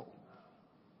temple.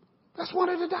 That's one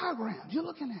of the diagrams. You're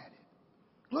looking at it.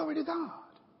 Glory to God.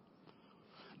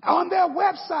 On their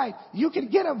website, you can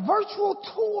get a virtual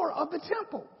tour of the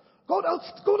temple. Go to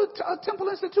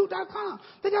templeinstitute.com.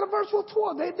 They got a virtual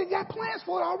tour. They got plans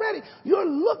for it already. You're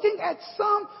looking at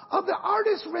some of the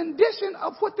artist's rendition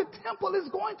of what the temple is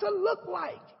going to look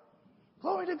like.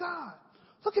 Glory to God.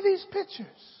 Look at these pictures.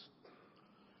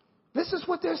 This is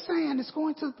what they're saying. It's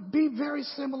going to be very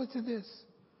similar to this.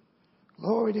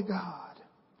 Glory to God.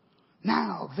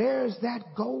 Now, there's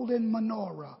that golden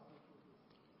menorah,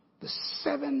 the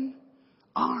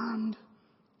 7-armed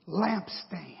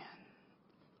lampstand.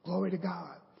 Glory to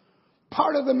God.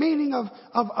 Part of the meaning of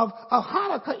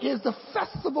Hanukkah is the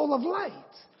festival of lights.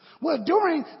 Well,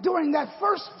 during that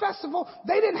first festival,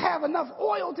 they didn't have enough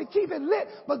oil to keep it lit,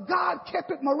 but God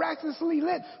kept it miraculously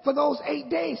lit for those 8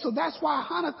 days. So that's why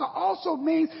Hanukkah also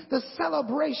means the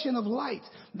celebration of lights.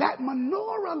 That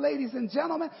menorah, ladies and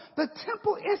gentlemen, the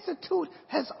Temple Institute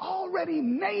has already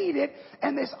made it,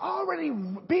 and it's already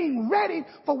being ready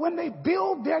for when they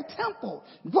build their temple.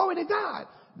 Glory to God.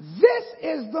 This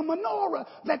is the menorah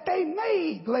that they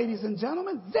made, ladies and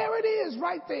gentlemen. There it is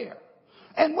right there.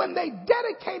 And when they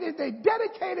dedicated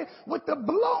with the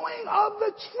blowing of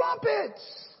the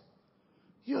trumpets.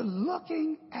 You're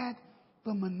looking at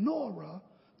the menorah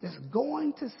that's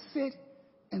going to sit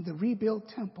in the rebuilt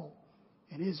temple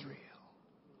in Israel.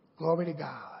 Glory to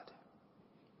God.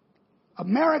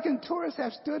 American tourists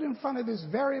have stood in front of this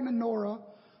very menorah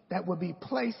that will be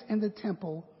placed in the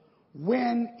temple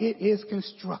when it is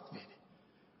constructed.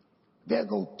 There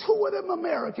go 2 of them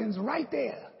Americans right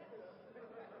there.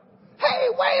 Hey,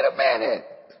 wait a minute.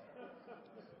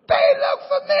 They look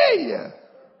familiar.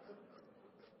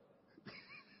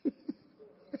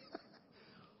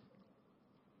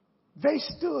 they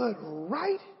stood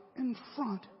right in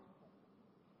front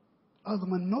of the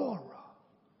menorah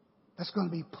that's going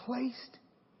to be placed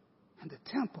in the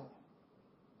temple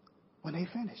when they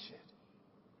finish it.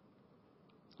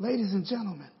 Ladies and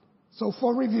gentlemen, so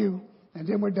for review, and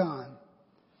then we're done.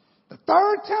 The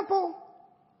third temple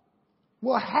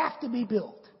will have to be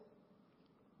built.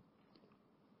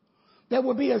 There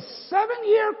will be a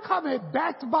 7-year covenant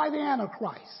backed by the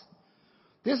Antichrist.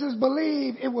 This is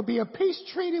believed it will be a peace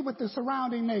treaty with the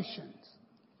surrounding nations.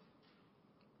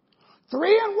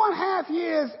 3.5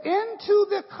 years into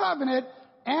the covenant,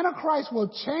 Antichrist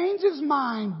will change his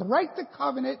mind, break the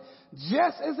covenant,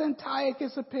 just as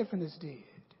Antiochus Epiphanes did.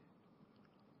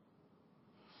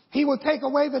 He will take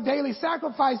away the daily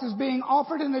sacrifices being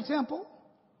offered in the temple.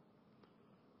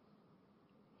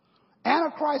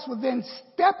 Antichrist will then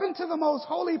step into the most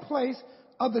holy place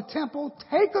of the temple,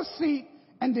 take a seat,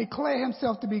 and declare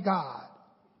himself to be God.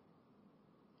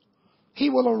 He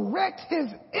will erect his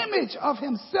image of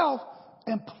himself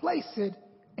and place it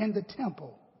in the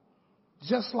temple.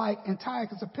 Just like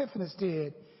Antiochus Epiphanes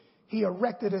did, he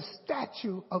erected a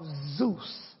statue of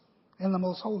Zeus in the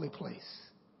most holy place.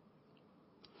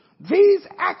 These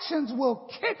actions will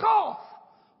kick off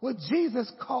what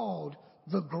Jesus called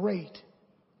the Great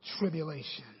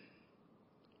Tribulation.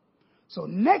 So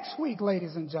next week,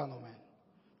 ladies and gentlemen,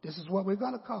 this is what we're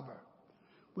going to cover.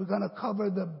 We're going to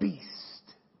cover the beast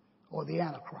or the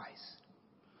Antichrist.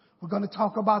 We're going to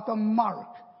talk about the mark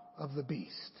of the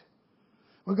beast.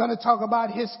 We're going to talk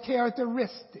about his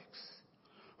characteristics.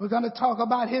 We're going to talk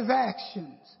about his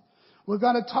actions. We're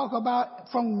going to talk about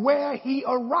from where he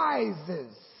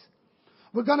arises.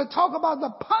 We're going to talk about the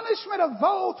punishment of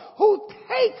those who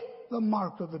take the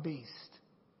mark of the beast.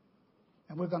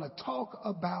 And we're going to talk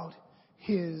about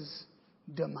his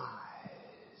demise.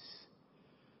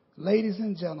 Ladies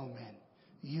and gentlemen,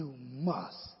 you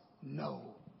must know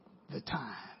the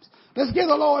times. Let's give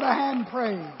the Lord a hand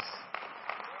praise.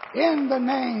 In the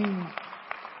name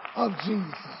of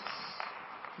Jesus.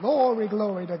 Glory,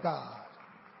 glory to God.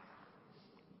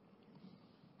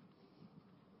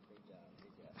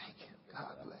 Thank you.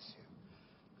 God bless you.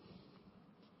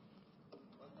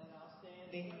 Wasn't that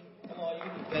outstanding? Come on, you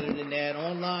can do better than that.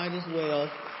 Online as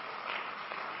well.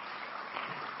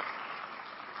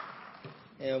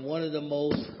 And one of the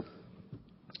most...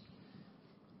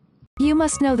 You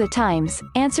Must Know the Times,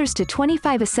 Answers to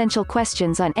 25 Essential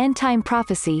Questions on End-Time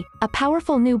Prophecy, a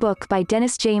powerful new book by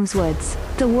Dennis James Woods.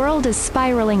 The world is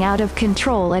spiraling out of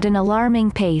control at an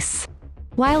alarming pace.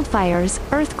 Wildfires,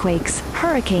 earthquakes,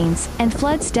 hurricanes, and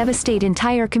floods devastate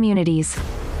entire communities.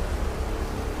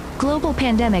 Global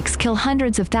pandemics kill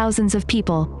hundreds of thousands of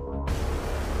people.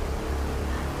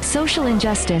 Social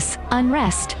injustice,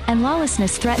 unrest, and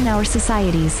lawlessness threaten our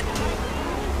societies.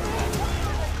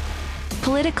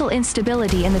 Political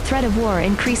instability and the threat of war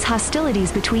increase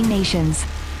hostilities between nations.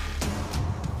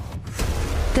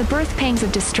 The birth pangs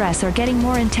of distress are getting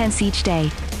more intense each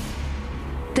day.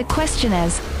 The question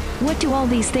is, what do all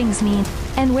these things mean,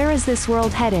 and where is this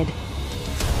world headed?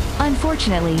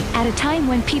 Unfortunately, at a time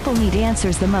when people need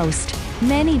answers the most,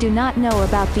 many do not know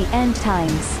about the end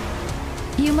times.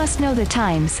 You Must Know the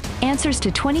Times, Answers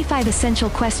to 25 Essential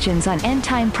Questions on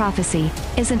End-Time Prophecy,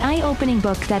 is an eye-opening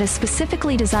book that is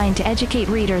specifically designed to educate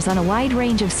readers on a wide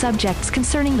range of subjects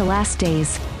concerning the last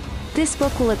days. This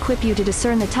book will equip you to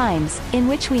discern the times in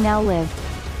which we now live.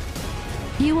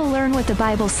 You will learn what the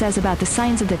Bible says about the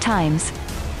signs of the times,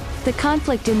 the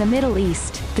conflict in the Middle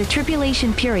East, the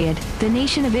tribulation period, the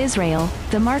nation of Israel,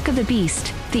 the mark of the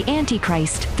beast, the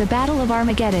Antichrist, the battle of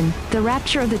Armageddon, the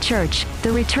rapture of the church,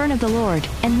 the return of the Lord,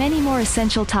 and many more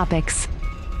essential topics.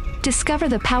 Discover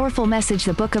the powerful message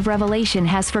the book of Revelation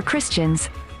has for Christians,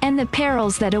 and the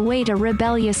perils that await a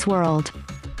rebellious world.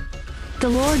 The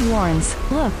Lord warns,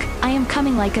 "Look, I am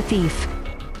coming like a thief."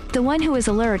 The one who is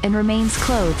alert and remains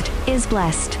clothed is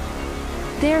blessed.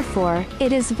 Therefore,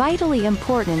 it is vitally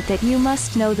important that you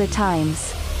must know the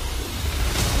times.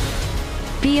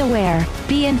 Be aware,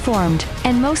 be informed,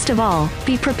 and most of all,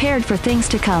 be prepared for things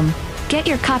to come. Get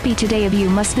your copy today of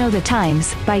You Must Know the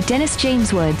Times by Dennis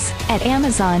James Woods at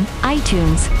Amazon,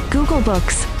 iTunes, Google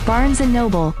Books, Barnes &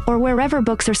 Noble, or wherever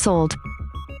books are sold.